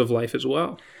forms of life as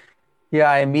well.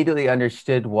 Yeah, I immediately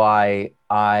understood why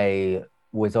I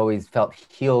was always felt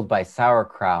healed by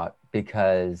sauerkraut,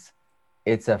 because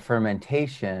it's a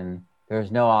fermentation,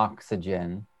 there's no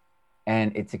oxygen,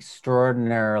 and it's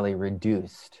extraordinarily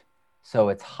reduced. So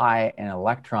it's high in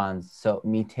electrons. So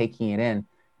me taking it in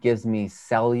gives me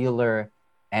cellular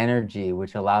energy,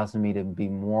 which allows me to be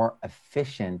more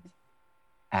efficient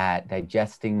at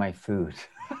digesting my food.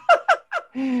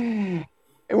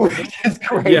 Which is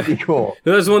crazy cool.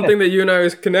 That's one thing that you and I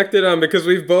was connected on, because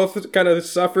we've both kind of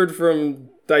suffered from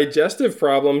digestive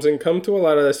problems and come to a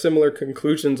lot of similar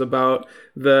conclusions about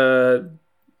the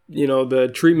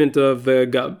treatment of the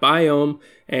gut biome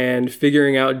and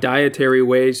figuring out dietary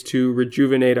ways to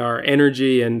rejuvenate our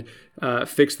energy and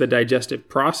fix the digestive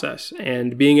process.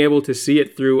 And being able to see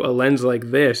it through a lens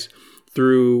like this,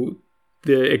 through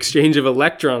the exchange of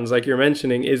electrons, like you're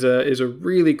mentioning, is a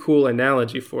really cool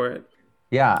analogy for it.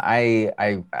 Yeah,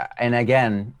 and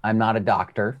again, I'm not a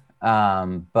doctor,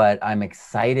 but I'm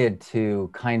excited to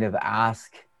kind of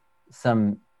ask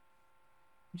some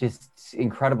just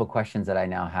incredible questions that I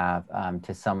now have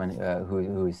to someone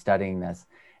who is studying this.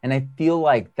 And I feel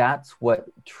like that's what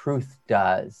truth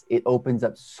does. It opens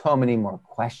up so many more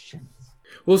questions.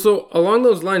 Well, so along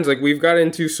those lines, like we've got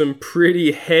into some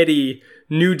pretty heady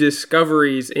new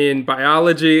discoveries in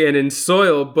biology and in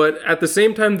soil, but at the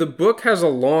same time, the book has a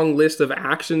long list of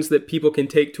actions that people can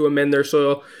take to amend their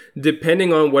soil,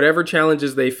 depending on whatever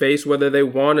challenges they face, whether they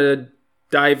want to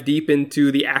dive deep into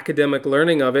the academic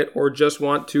learning of it or just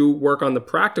want to work on the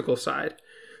practical side.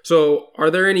 So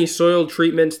are there any soil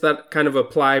treatments that kind of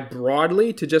apply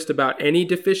broadly to just about any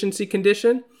deficiency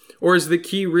condition? Or is the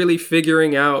key really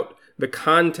figuring out the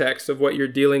context of what you're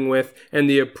dealing with and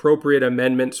the appropriate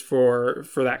amendments for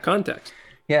that context?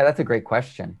 Yeah, that's a great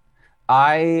question.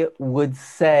 I would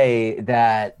say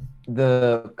that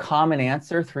the common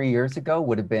answer 3 years ago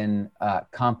would have been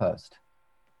compost.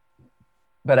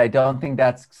 But I don't think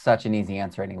that's such an easy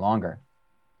answer any longer.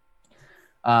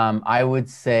 I would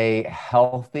say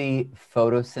healthy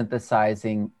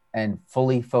photosynthesizing and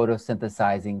fully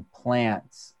photosynthesizing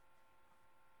plants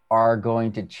are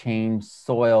going to change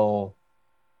soil.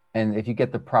 And if you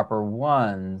get the proper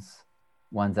ones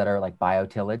that are like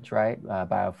biotillage, right?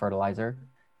 Biofertilizer,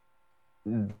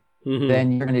 then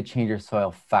you're going to change your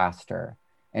soil faster.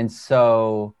 And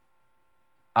so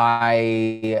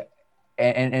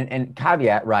and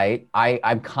caveat, right?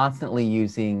 I'm constantly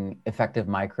using effective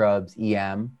microbes,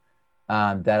 EM,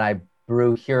 that I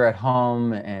brew here at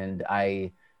home, and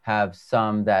I have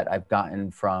some that I've gotten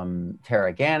from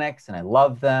Terra Organics, and I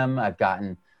love them. I've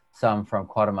gotten some from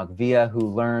Cuauhtemoc Villa, who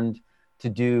learned to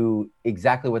do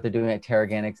exactly what they're doing at Terra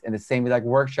Organics in the same like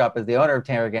workshop as the owner of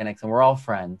Terra Organics, and we're all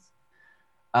friends.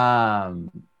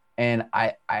 And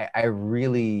I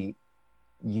really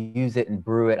use it and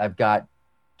brew it. I've got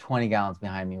 20 gallons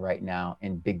behind me right now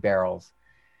in big barrels,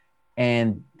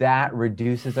 and that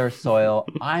reduces our soil.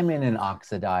 I'm in an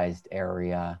oxidized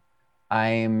area.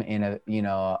 I'm in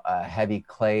a heavy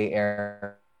clay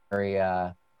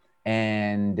area,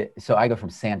 and so I go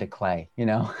from sand to clay,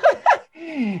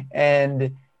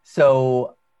 and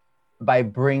so by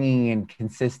bringing in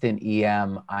consistent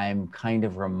EM, I'm kind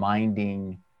of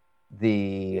reminding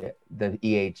the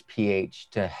EH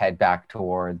pH to head back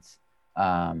towards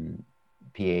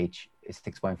pH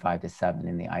 6.5 to 7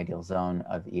 in the ideal zone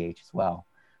of EH as well,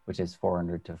 which is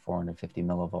 400 to 450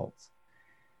 millivolts.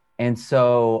 And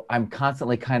so I'm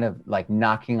constantly kind of like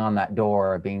knocking on that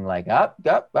door, being like, up,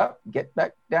 up, up, get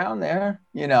back down there,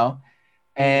 you know?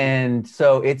 And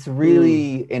so it's Mm.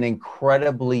 really an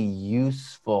incredibly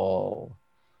useful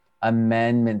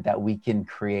amendment that we can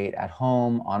create at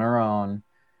home on our own.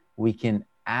 We can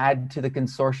add to the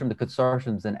consortium. The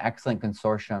consortium is an excellent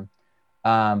consortium.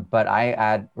 But I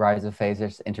add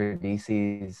rhizophasus,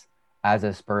 interdices,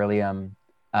 azospirillum.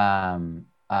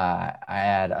 I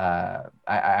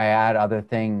add other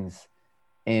things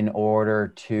in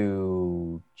order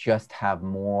to just have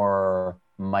more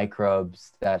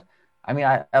microbes that, I mean,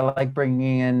 I like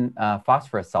bringing in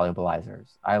phosphorus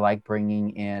solubilizers. I like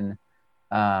bringing in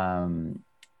um,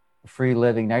 free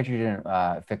living nitrogen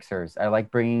fixers. I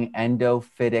like bringing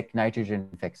endophytic nitrogen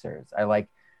fixers. I like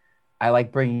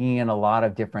bringing in a lot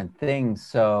of different things.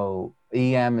 So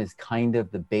EM is kind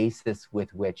of the basis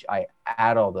with which I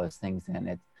add all those things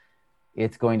in.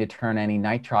 It's going to turn any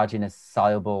nitrogenous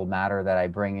soluble matter that I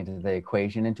bring into the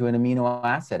equation into an amino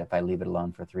acid if I leave it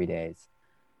alone for 3 days.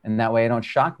 And that way I don't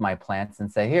shock my plants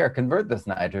and say, here, convert this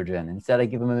nitrogen. Instead, I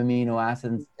give them amino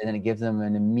acids and then it gives them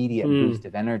an immediate Mm. boost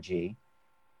of energy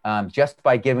just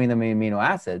by giving them amino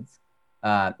acids.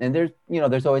 And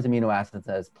there's always amino acids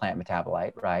as plant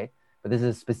metabolite, right? But this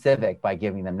is specific by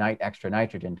giving them extra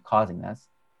nitrogen causing this.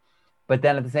 But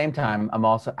then at the same time, I'm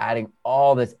also adding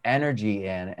all this energy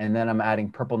in, and then I'm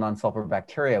adding purple non-sulfur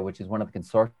bacteria, which is one of the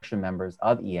consortium members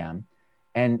of EM.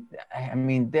 And I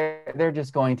mean, they're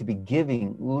just going to be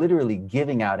literally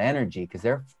giving out energy because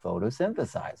they're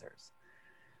photosynthesizers.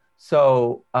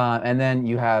 So, and then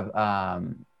you have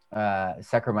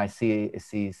Saccharomyces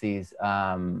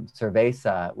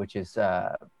cerevisiae, which is,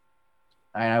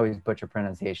 I always butcher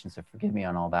pronunciation, so forgive me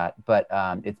on all that, but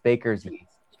it's baker's yeast.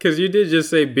 Because you did just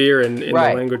say beer in the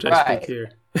Right, language I speak right.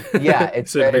 here. Yeah,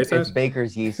 it's Cervezas?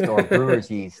 baker's yeast or brewer's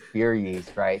yeast, beer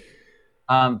yeast, right?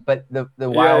 But the Yeah,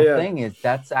 wild yeah. thing is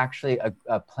that's actually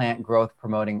a plant growth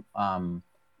promoting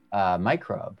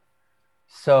microbe.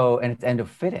 So, and it's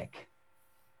endophytic.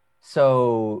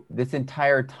 So this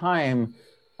entire time,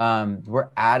 we're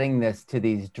adding this to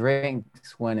these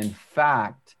drinks when in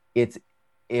fact it's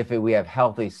we have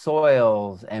healthy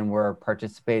soils and we're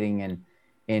participating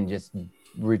in just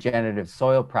regenerative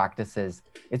soil practices,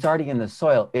 it's already in the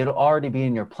soil. It'll already be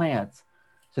in your plants.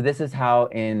 So this is how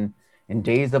in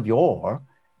days of yore,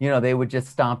 they would just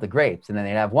stomp the grapes and then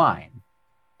they'd have wine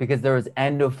because there was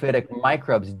endophytic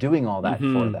microbes doing all that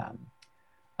for Mm-hmm.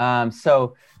 them.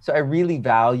 So I really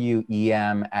value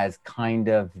EM as kind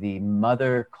of the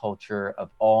mother culture of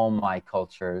all my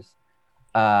cultures.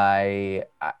 I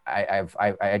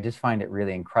just find it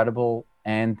really incredible.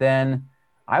 And then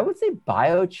I would say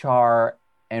biochar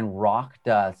and rock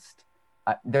dust,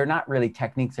 they're not really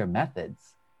techniques or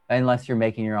methods unless you're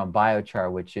making your own biochar,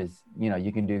 which is,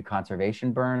 you can do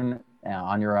conservation burn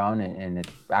on your own, and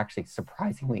it's actually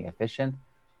surprisingly efficient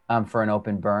for an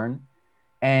open burn.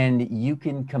 And you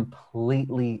can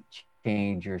completely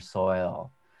change your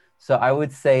soil. So I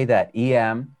would say that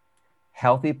EM,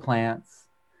 healthy plants,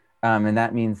 and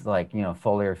that means like,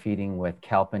 foliar feeding with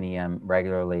kelp and EM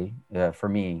regularly for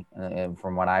me,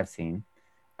 from what I've seen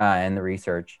in the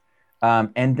research.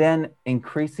 And then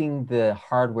increasing the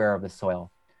hardware of the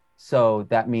soil. So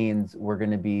that means we're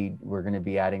going to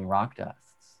be adding rock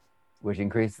dusts, which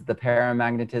increases the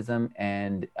paramagnetism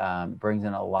and brings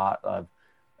in a lot of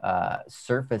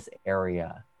surface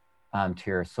area to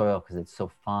your soil because it's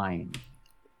so fine.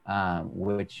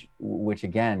 Which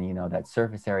again, that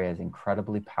surface area is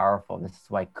incredibly powerful. This is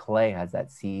why clay has that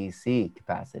CEC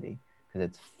capacity because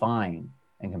it's fine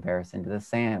in comparison to the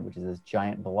sand, which is this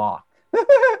giant block,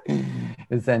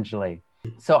 essentially.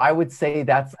 So I would say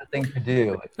that's the thing to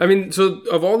do. I mean, so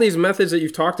of all these methods that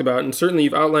you've talked about, and certainly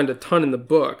you've outlined a ton in the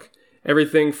book,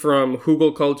 everything from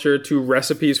hugel culture to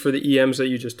recipes for the EMs that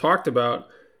you just talked about,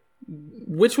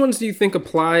 which ones do you think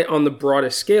apply on the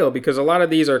broadest scale? Because a lot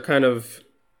of these are kind of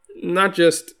not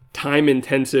just time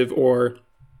intensive or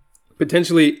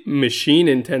potentially machine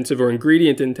intensive or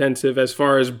ingredient intensive as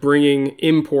far as bringing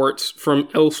imports from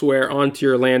elsewhere onto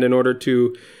your land in order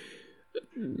to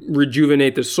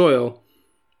rejuvenate the soil.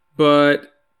 But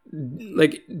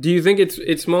like, do you think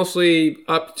it's mostly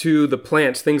up to the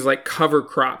plants, things like cover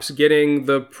crops, getting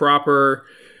the proper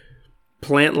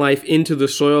plant life into the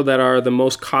soil that are the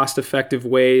most cost-effective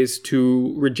ways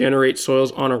to regenerate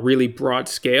soils on a really broad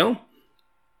scale?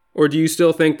 Or do you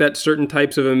still think that certain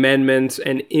types of amendments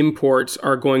and imports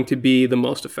are going to be the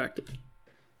most effective?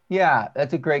 Yeah,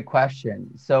 that's a great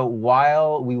question. So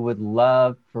while we would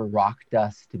love for rock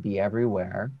dust to be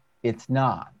everywhere, it's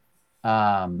not.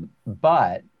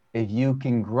 But if you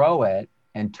can grow it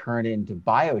and turn it into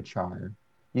biochar,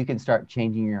 you can start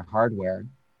changing your hardware.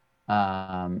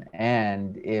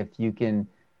 And if you can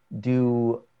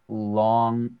do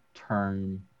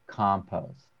long-term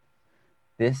compost,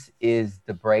 this is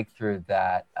the breakthrough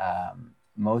that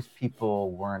most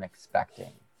people weren't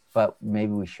expecting, but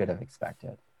maybe we should have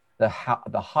expected. The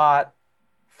hot,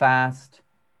 fast,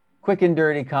 quick and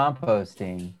dirty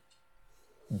composting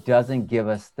doesn't give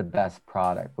us the best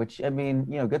product, which, I mean,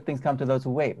 good things come to those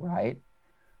who wait, right?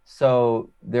 So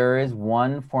there is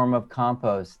one form of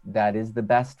compost that is the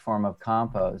best form of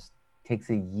compost. It takes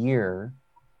a year,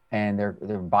 and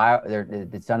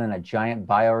it's done in a giant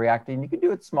bioreactor, and you can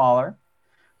do it smaller,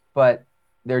 but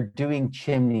they're doing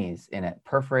chimneys in it,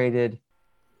 perforated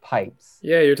pipes.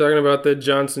 Yeah, you're talking about the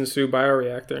Johnson Sioux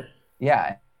bioreactor.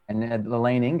 Yeah, and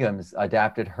Elaine Ingham's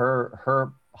adapted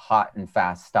her hot and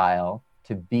fast style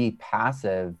to be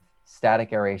passive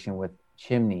static aeration with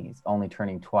chimneys only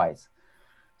turning twice.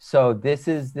 So this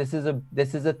is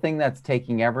a thing that's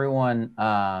taking everyone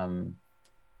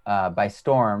by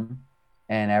storm,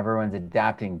 and everyone's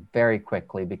adapting very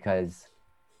quickly, because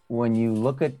when you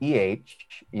look at you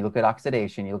look at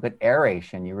oxidation, you look at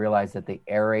aeration, you realize that the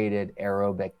aerated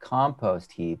aerobic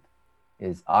compost heap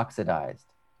is oxidized,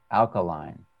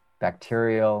 alkaline,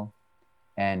 bacterial,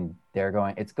 and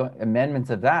amendments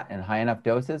of that in high enough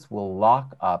doses will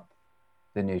lock up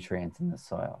the nutrients in the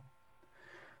soil.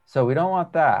 So we don't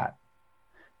want that.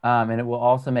 And it will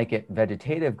also make it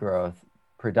vegetative growth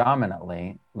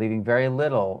predominantly, leaving very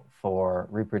little for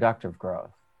reproductive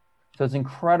growth. So it's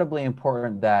incredibly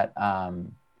important that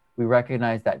we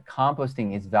recognize that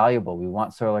composting is valuable. We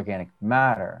want soil organic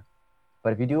matter.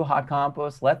 But if you do a hot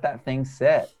compost, let that thing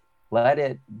sit. Let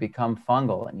it become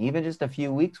fungal. And even just a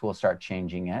few weeks, we'll start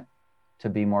changing it to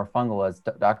be more fungal, as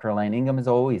Dr. Elaine Ingham has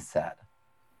always said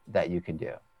that you can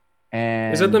do.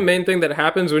 And is that the main thing that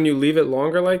happens when you leave it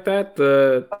longer like that?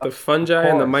 The fungi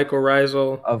and the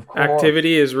mycorrhizal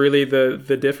activity is really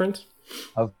the difference?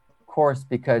 Of course,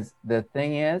 because the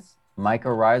thing is,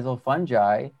 mycorrhizal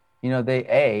fungi, they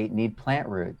A, need plant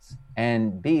roots,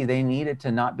 and B, they need it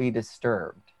to not be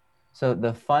disturbed. So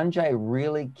the fungi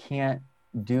really can't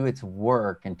do its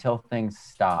work until things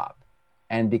stop.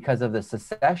 And because of the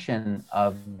secession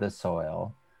of the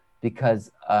soil, because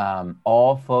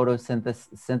all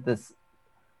photosynthesis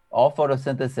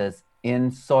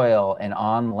in soil and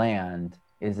on land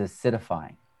is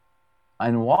acidifying.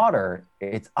 In water,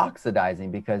 it's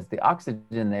oxidizing, because the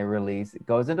oxygen they release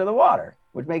goes into the water,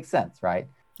 which makes sense, right?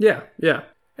 Yeah, yeah.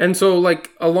 And so,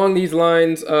 like, along these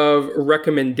lines of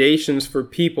recommendations for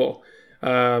people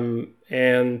and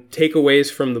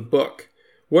takeaways from the book,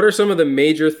 what are some of the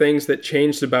major things that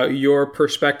changed about your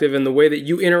perspective and the way that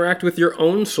you interact with your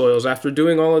own soils after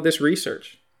doing all of this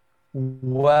research?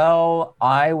 Well,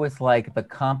 I was like the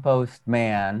compost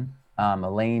man.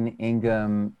 Elaine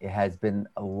Ingham has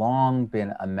long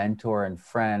been a mentor and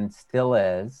friend, still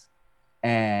is.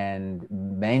 And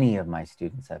many of my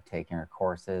students have taken her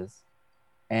courses.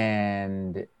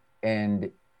 And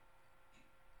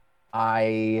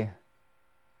I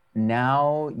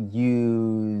now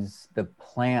use the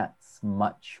plants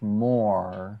much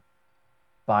more,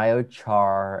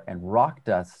 biochar and rock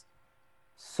dust.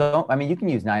 So, I mean, you can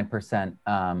use 9%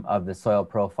 of the soil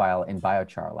profile in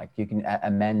biochar, like you can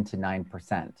amend to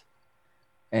 9%.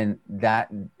 And that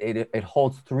it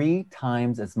holds 3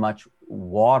 times as much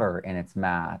water in its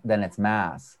mass than its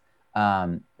mass,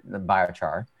 the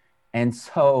biochar. And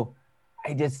so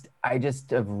I just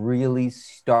have really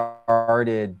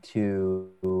started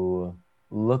to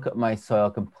look at my soil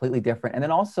completely different. And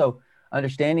then also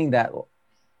understanding that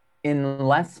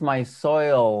unless my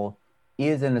soil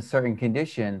is in a certain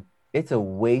condition, it's a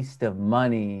waste of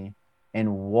money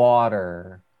and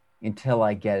water until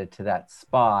I get it to that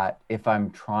spot if I'm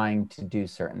trying to do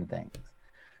certain things.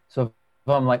 So if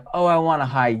I'm like, oh, I want a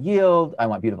high yield, I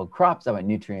want beautiful crops, I want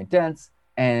nutrient dense,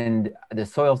 and the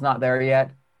soil's not there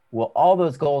yet, well, all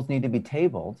those goals need to be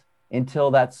tabled until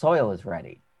that soil is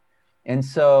ready. And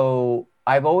so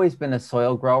I've always been a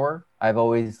soil grower. I've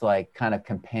always like kind of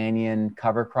companion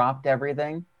cover cropped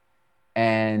everything.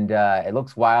 And it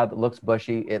looks wild, it looks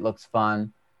bushy, it looks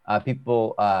fun.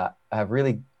 People have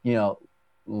really,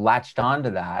 latched onto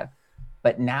that.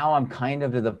 But now I'm kind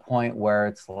of to the point where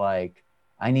it's like,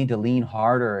 I need to lean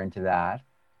harder into that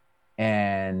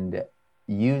and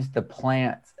use the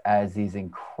plants as these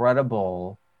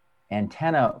incredible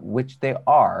antenna, which they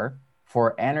are,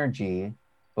 for energy,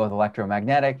 both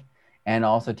electromagnetic and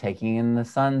also taking in the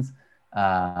sun's,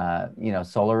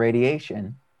 solar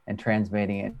radiation and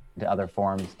transmitting it to other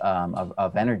forms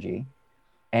of energy,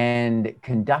 and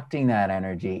conducting that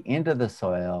energy into the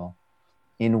soil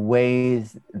in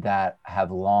ways that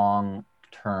have long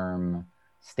long-term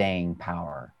staying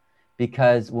power.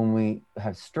 Because when we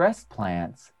have stressed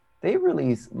plants, they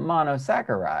release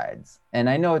monosaccharides. And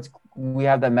I know we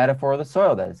have that metaphor of the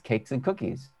soil that is cakes and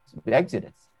cookies,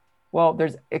 exudates. Well,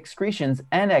 there's excretions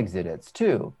and exudates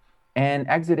too. And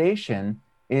exudation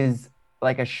is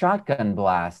like a shotgun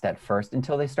blast at first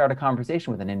until they start a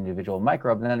conversation with an individual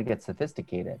microbe, and then it gets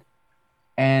sophisticated.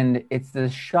 And it's the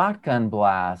shotgun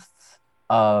blasts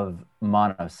of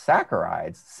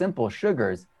monosaccharides, simple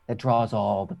sugars, that draws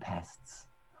all the pests,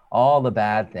 all the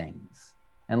bad things,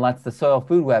 and lets the soil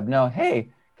food web know, hey,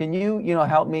 can you,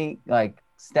 help me like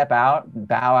step out,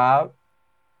 bow out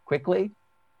quickly?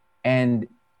 And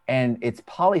it's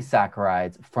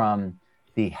polysaccharides from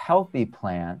the healthy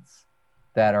plants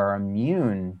that are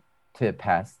immune to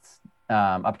pests.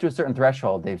 Up to a certain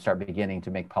threshold, they start beginning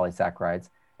to make polysaccharides.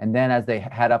 And then as they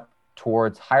head up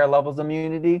towards higher levels of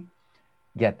immunity,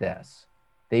 get this,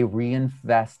 they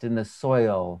reinvest in the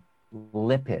soil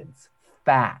lipids,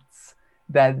 fats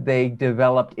that they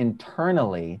developed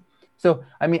internally. So,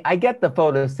 I mean, I get the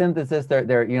photosynthesis,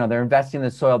 they're investing in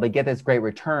the soil, they get this great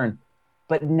return,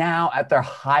 but now at their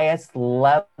highest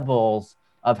levels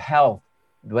of health,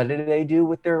 what do they do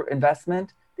with their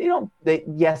investment? They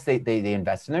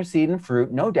invest in their seed and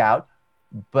fruit, no doubt,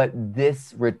 but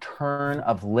this return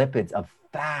of lipids, of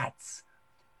fats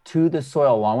to the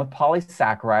soil, along with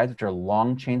polysaccharides, which are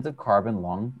long chains of carbon,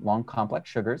 long complex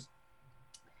sugars,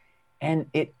 and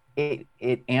it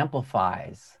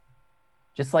amplifies,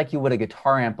 just like you would a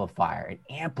guitar amplifier. It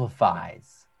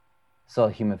amplifies soil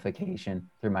humidification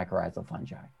through mycorrhizal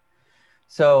fungi.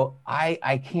 So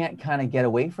I can't kind of get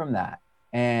away from that.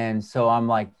 And so I'm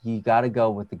like, you got to go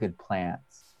with the good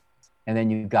plants, and then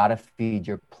you got to feed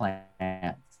your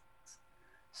plants.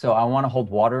 So I want to hold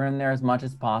water in there as much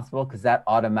as possible, because that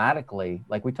automatically,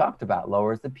 like we talked about,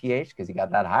 lowers the pH because you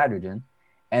got that hydrogen,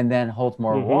 and then holds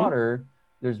more water.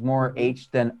 There's more H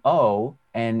than O,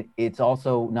 and it's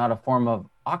also not a form of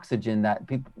oxygen that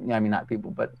not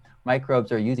people, but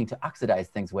microbes are using to oxidize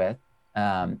things with.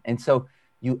 And so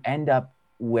you end up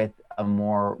with a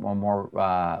more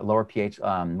lower pH,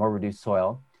 more reduced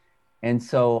soil. And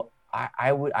so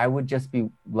I would just be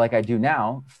like I do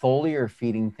now, foliar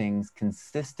feeding things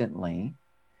consistently,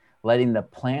 letting the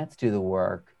plants do the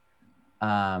work,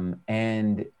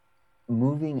 and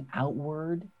moving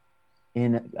outward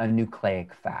in a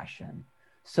nucleic fashion.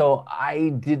 So I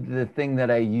did the thing that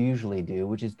I usually do,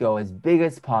 which is go as big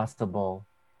as possible,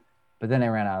 but then I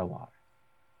ran out of water.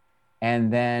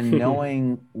 And then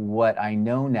knowing what I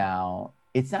know now,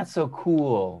 it's not so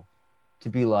cool to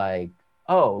be like,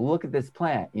 oh, look at this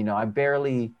plant. I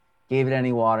barely gave it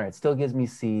any water. It still gives me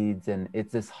seeds, and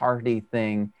it's this hardy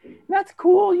thing. And that's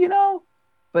cool,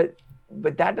 but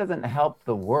that doesn't help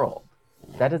the world.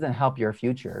 That doesn't help your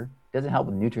future. It doesn't help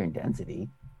with nutrient density.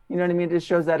 You know what I mean? It just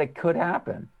shows that it could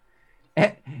happen.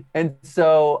 And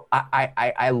so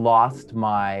I lost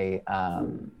my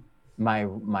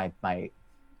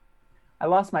I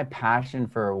lost my passion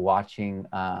for watching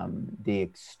the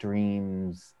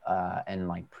extremes and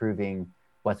like proving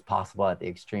what's possible at the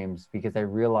extremes, because I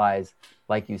realized,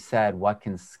 like you said, what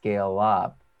can scale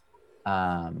up.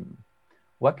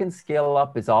 What can scale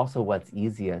up is also what's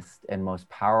easiest and most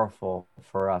powerful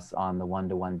for us on the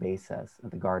one-to-one basis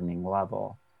at the gardening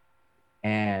level.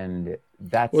 And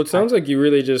that's... Well, it sounds like you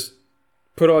really just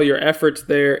put all your efforts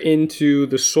there into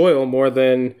the soil more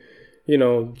than,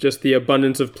 just the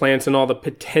abundance of plants and all the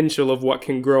potential of what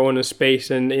can grow in a space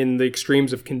and in the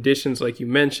extremes of conditions like you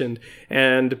mentioned.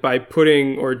 And by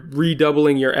putting or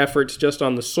redoubling your efforts just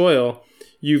on the soil,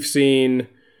 you've seen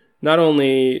not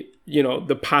only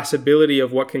the possibility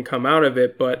of what can come out of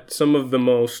it, but some of the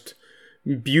most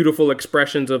beautiful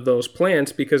expressions of those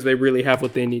plants, because they really have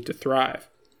what they need to thrive.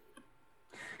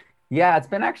 Yeah, it's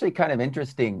been actually kind of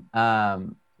interesting.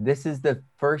 This is the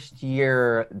first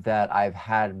year that I've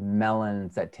had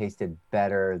melons that tasted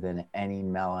better than any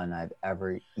melon I've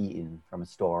ever eaten from a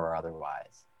store or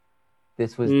otherwise.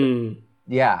 This was, and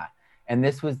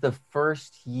this was the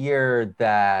first year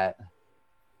that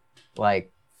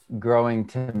like growing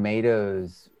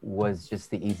tomatoes was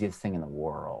just the easiest thing in the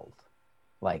world.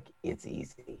 Like, it's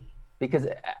easy because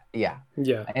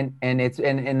and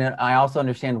I also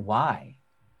understand why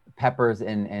peppers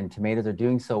and tomatoes are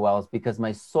doing so well. Is because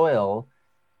my soil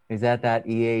is at that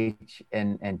EH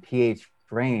and pH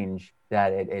range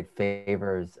that it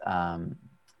favors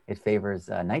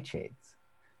nightshades.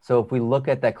 So if we look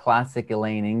at the classic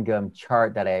Elaine Ingham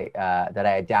chart that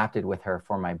I adapted with her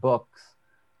for my books,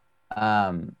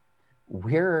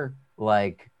 we're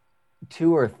like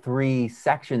 2 or 3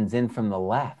 sections in from the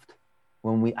left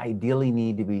when we ideally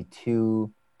need to be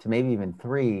 2 to maybe even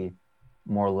 3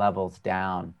 more levels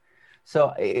down.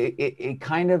 So it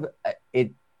kind of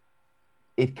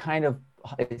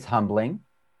it's humbling,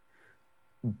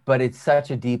 but it's such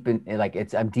a deep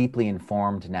I'm deeply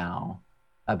informed now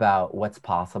about what's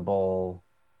possible,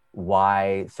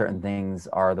 why certain things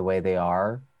are the way they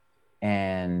are,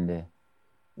 and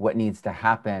what needs to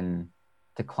happen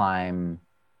to climb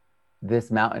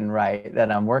this mountain, right,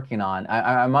 that I'm working on.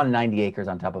 I'm on 90 acres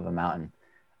on top of a mountain,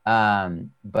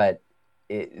 but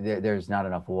there's not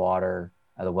enough water.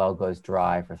 The well goes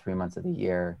dry for 3 months of the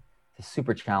year. It's a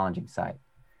super challenging site.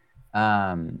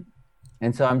 And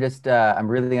so I'm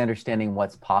really understanding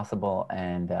what's possible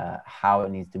and how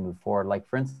it needs to move forward. Like,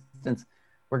 for instance,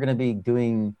 we're going to be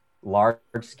doing large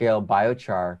scale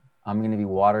biochar. I'm going to be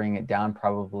watering it down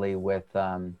probably with,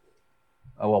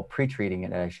 pre-treating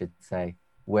it, I should say,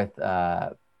 with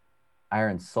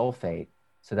iron sulfate,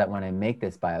 so that when I make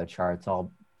this biochar, it's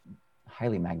all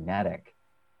highly magnetic.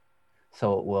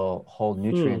 So it will hold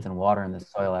nutrients and water in the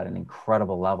soil at an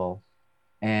incredible level.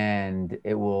 And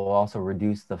it will also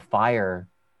reduce the fire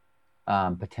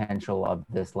potential of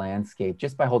this landscape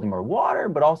just by holding more water,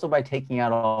 but also by taking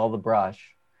out all the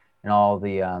brush and all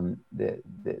the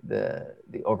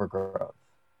overgrowth,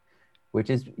 which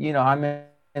is, I'm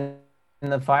in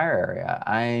the fire area.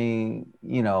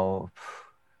 We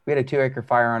had a 2-acre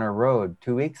fire on our road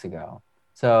 2 weeks ago.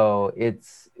 So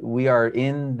we are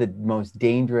in the most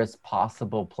dangerous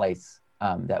possible place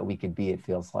that we could be, it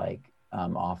feels like,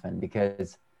 often,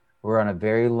 because we're on a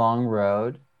very long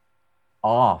road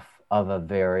off of a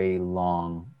very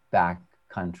long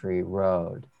backcountry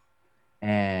road.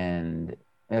 And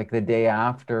like the day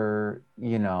after,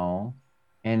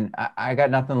 and I got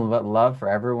nothing but love for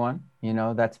everyone.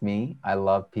 That's me. I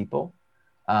love people.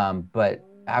 But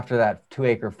after that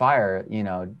 2-acre fire,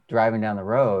 driving down the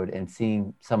road and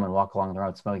seeing someone walk along the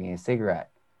road smoking a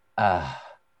cigarette,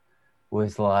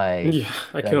 was like, yeah,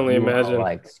 I can only you wanna, imagine.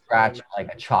 like, scratch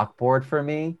like a chalkboard for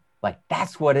me. Like,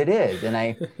 that's what it is. And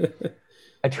I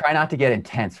try not to get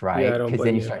intense, Yeah, I right? don't Because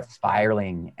then blame you you. start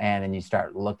spiraling, and then you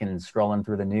start looking and scrolling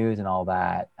through the news and all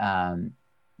that.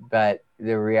 But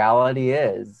the reality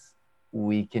is,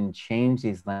 we can change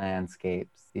these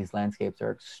landscapes. These landscapes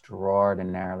are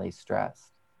extraordinarily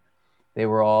stressed.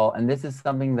 And this is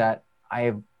something that I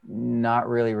have not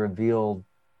really revealed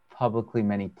publicly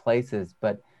many places,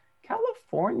 but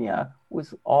California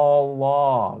was all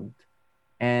logged.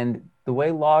 And the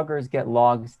way loggers get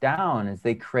logs down is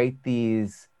they create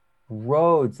these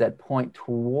roads that point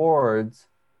towards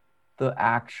the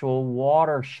actual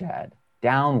watershed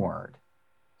downward.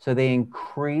 So they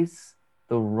increase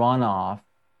the runoff,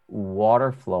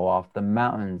 water flow off the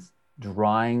mountains,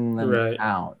 drying them Right.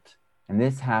 out. And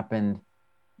this happened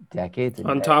decades and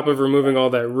On top of decades. removing all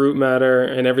that root matter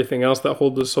and everything else that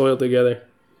holds the soil together.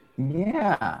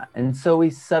 Yeah. And so we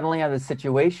suddenly have a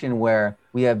situation where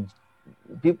we have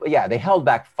people, yeah, they held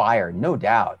back fire, no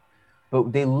doubt,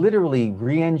 but they literally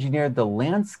re-engineered the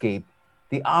landscape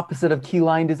the opposite of key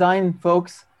line design,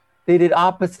 folks. They did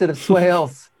opposite of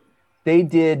swales. They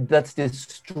did, let's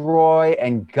destroy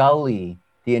and gully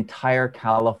the entire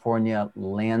California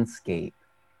landscape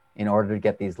in order to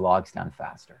get these logs down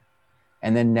faster,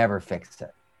 and then never fixed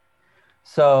it.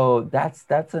 So that's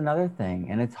another thing.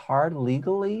 And it's hard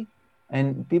legally.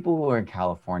 And people who are in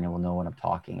California will know what I'm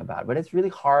talking about. But it's really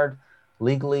hard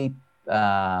legally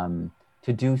to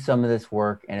do some of this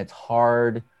work. And it's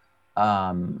hard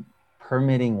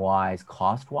permitting wise,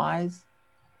 cost wise,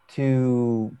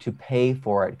 to pay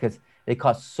for it, because it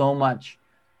costs so much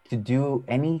to do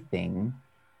anything.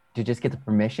 To just get the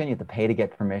permission, you have to pay to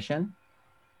get permission,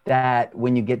 that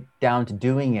when you get down to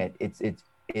doing it,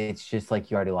 it's just like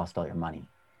you already lost all your money.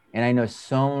 And I know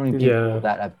so many people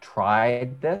that have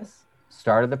tried this,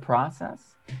 started the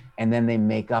process, and then they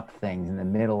make up things in the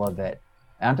middle of it.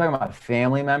 And I'm talking about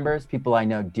family members, people I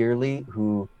know dearly,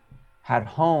 who had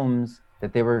homes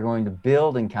that they were going to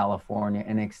build in California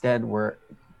and instead were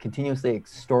continuously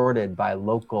extorted by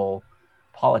local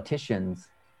politicians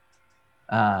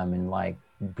and like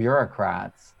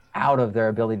bureaucrats out of their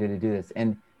ability to do this.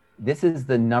 And this is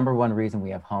the number one reason we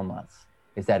have homeless,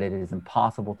 is that it is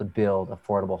impossible to build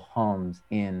affordable homes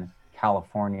in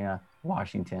California,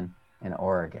 Washington, and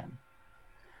Oregon.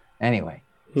 Anyway,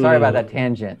 sorry about that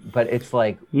tangent, but it's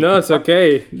like... No, it's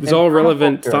okay. It's all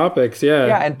relevant topics, yeah.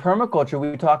 Yeah, and permaculture,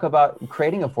 we talk about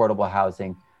creating affordable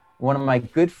housing. One of my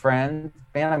good friends,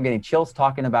 man, I'm getting chills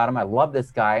talking about him. I love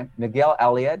this guy, Miguel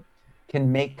Elliott,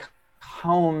 can make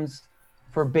homes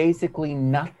for basically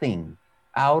nothing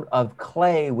out of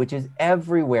clay, which is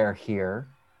everywhere here.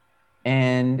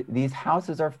 And these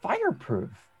houses are fireproof,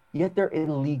 yet they're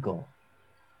illegal.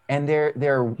 And they're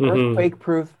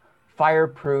earthquake-proof,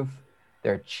 fireproof,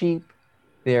 they're cheap,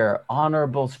 they're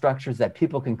honorable structures that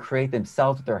people can create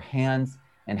themselves with their hands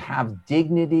and have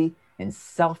dignity and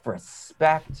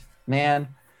self-respect. Man,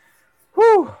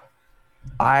 whew,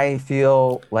 I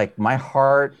feel like my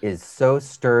heart is so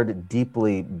stirred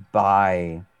deeply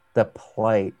by the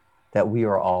plight that we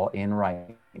are all in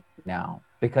right now,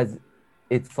 because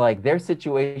it's like their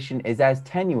situation is as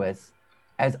tenuous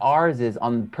as ours is,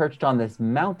 perched on this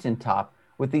mountaintop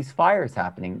with these fires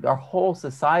happening. Our whole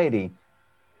society,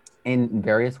 in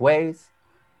various ways,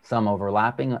 some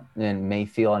overlapping and may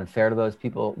feel unfair to those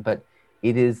people, but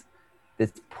it is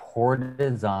this poor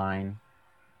design.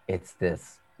 It's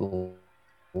this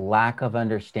lack of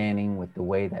understanding with the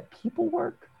way that people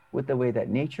work, with the way that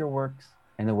nature works,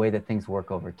 and the way that things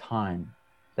work over time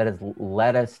that has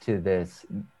led us to this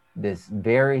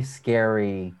very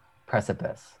scary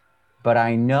precipice. But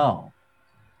I know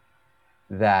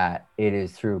that it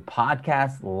is through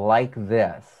podcasts like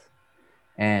this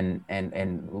and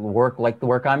work like the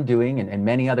work I'm doing, and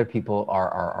many other people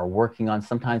are working on,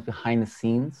 sometimes behind the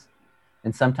scenes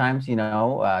and sometimes,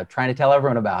 trying to tell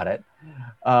everyone about it.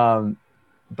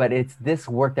 But it's this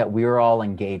work that we're all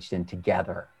engaged in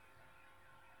together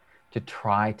to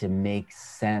try to make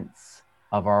sense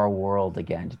of our world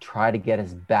again, to try to get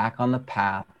us back on the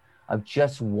path of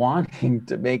just wanting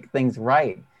to make things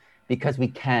right, because we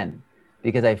can.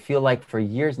 Because I feel like for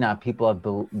years now, people have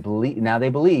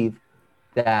believe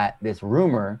that this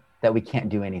rumor that we can't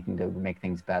do anything to make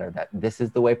things better, that this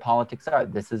is the way politics are,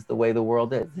 this is the way the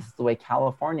world is, this is the way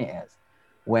California is.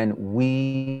 When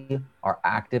we are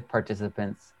active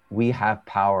participants, we have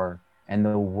power, and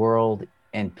the world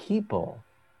and people,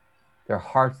 their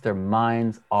hearts, their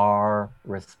minds are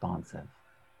responsive.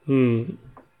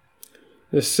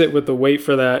 Just sit with the wait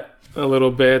for that a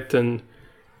little bit and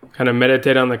kind of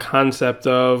meditate on the concept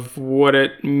of what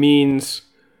it means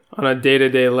on a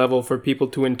day-to-day level for people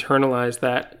to internalize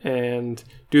that and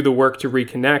do the work to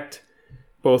reconnect,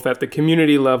 both at the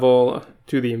community level,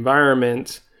 to the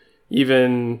environment,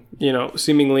 even,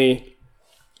 seemingly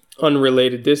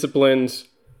unrelated disciplines,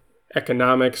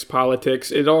 economics,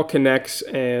 politics. It all connects,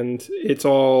 and it's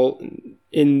all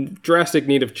in drastic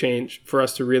need of change for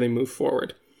us to really move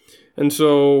forward. And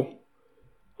so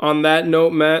on that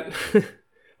note, Matt,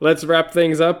 let's wrap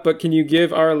things up. But can you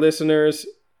give our listeners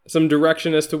some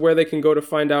direction as to where they can go to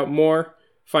find out more,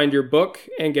 find your book,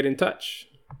 and get in touch?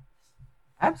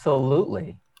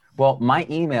 Absolutely. Well, my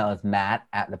email is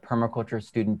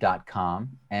matt@thepermaculturestudent.com,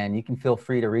 and you can feel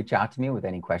free to reach out to me with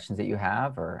any questions that you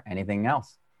have or anything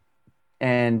else.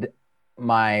 And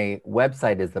my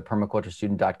website is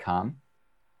thepermaculturestudent.com,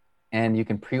 and you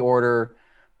can pre-order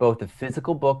both the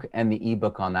physical book and the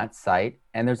ebook on that site.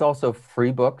 And there's also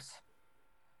free books.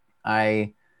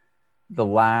 The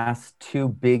last two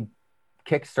big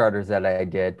Kickstarters that I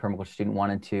did, Permaculture Student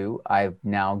 1 and 2, I've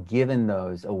now given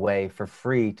those away for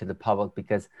free to the public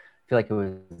because I feel like it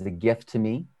was a gift to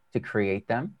me to create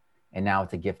them. And now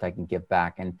it's a gift I can give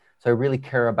back. And so I really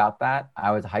care about that.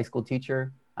 I was a high school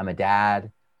teacher. I'm a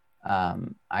dad.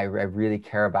 I really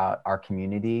care about our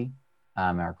community,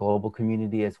 our global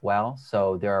community as well.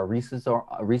 So there are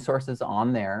resources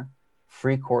on there,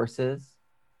 free courses.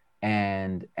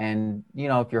 And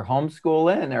if you're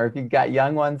homeschooling or if you've got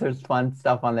young ones, there's fun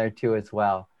stuff on there too as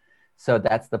well. So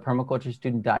that's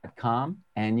thepermaculturestudent.com,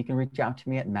 and you can reach out to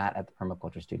me at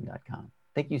matt@thepermaculturestudent.com.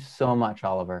 Thank you so much,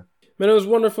 Oliver. Man, it was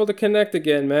wonderful to connect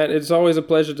again, Matt. It's always a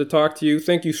pleasure to talk to you.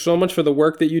 Thank you so much for the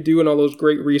work that you do and all those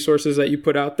great resources that you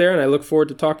put out there, and I look forward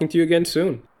to talking to you again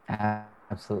soon.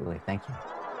 Absolutely. Thank you.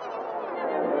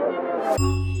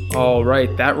 All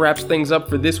right, that wraps things up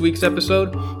for this week's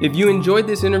episode. If you enjoyed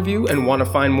this interview and want to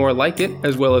find more like it,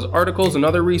 as well as articles and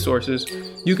other resources,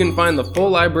 you can find the full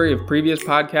library of previous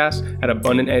podcasts at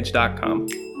abundantedge.com.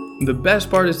 The best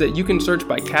part is that you can search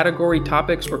by category,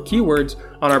 topics, or keywords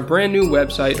on our brand new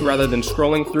website rather than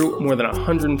scrolling through more than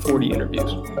 140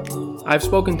 interviews. I've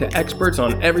spoken to experts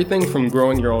on everything from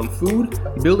growing your own food,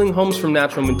 building homes from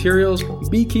natural materials,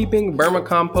 beekeeping,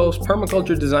 vermicompost,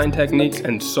 permaculture design techniques,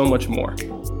 and so much more.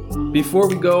 Before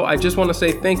we go, I just want to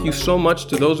say thank you so much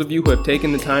to those of you who have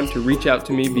taken the time to reach out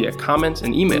to me via comments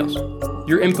and emails.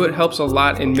 Your input helps a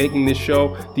lot in making this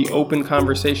show the open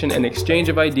conversation and exchange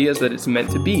of ideas that it's meant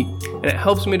to be, and it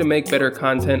helps me to make better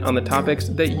content on the topics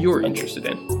that you're interested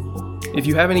in. If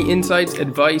you have any insights,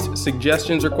 advice,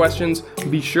 suggestions, or questions,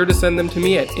 be sure to send them to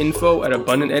me at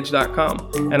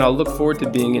info@abundantedge.com, and I'll look forward to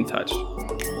being in touch.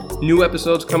 New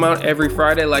episodes come out every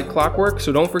Friday like clockwork,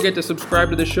 so don't forget to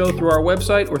subscribe to the show through our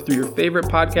website or through your favorite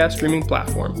podcast streaming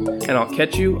platform. And I'll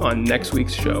catch you on next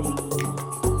week's show.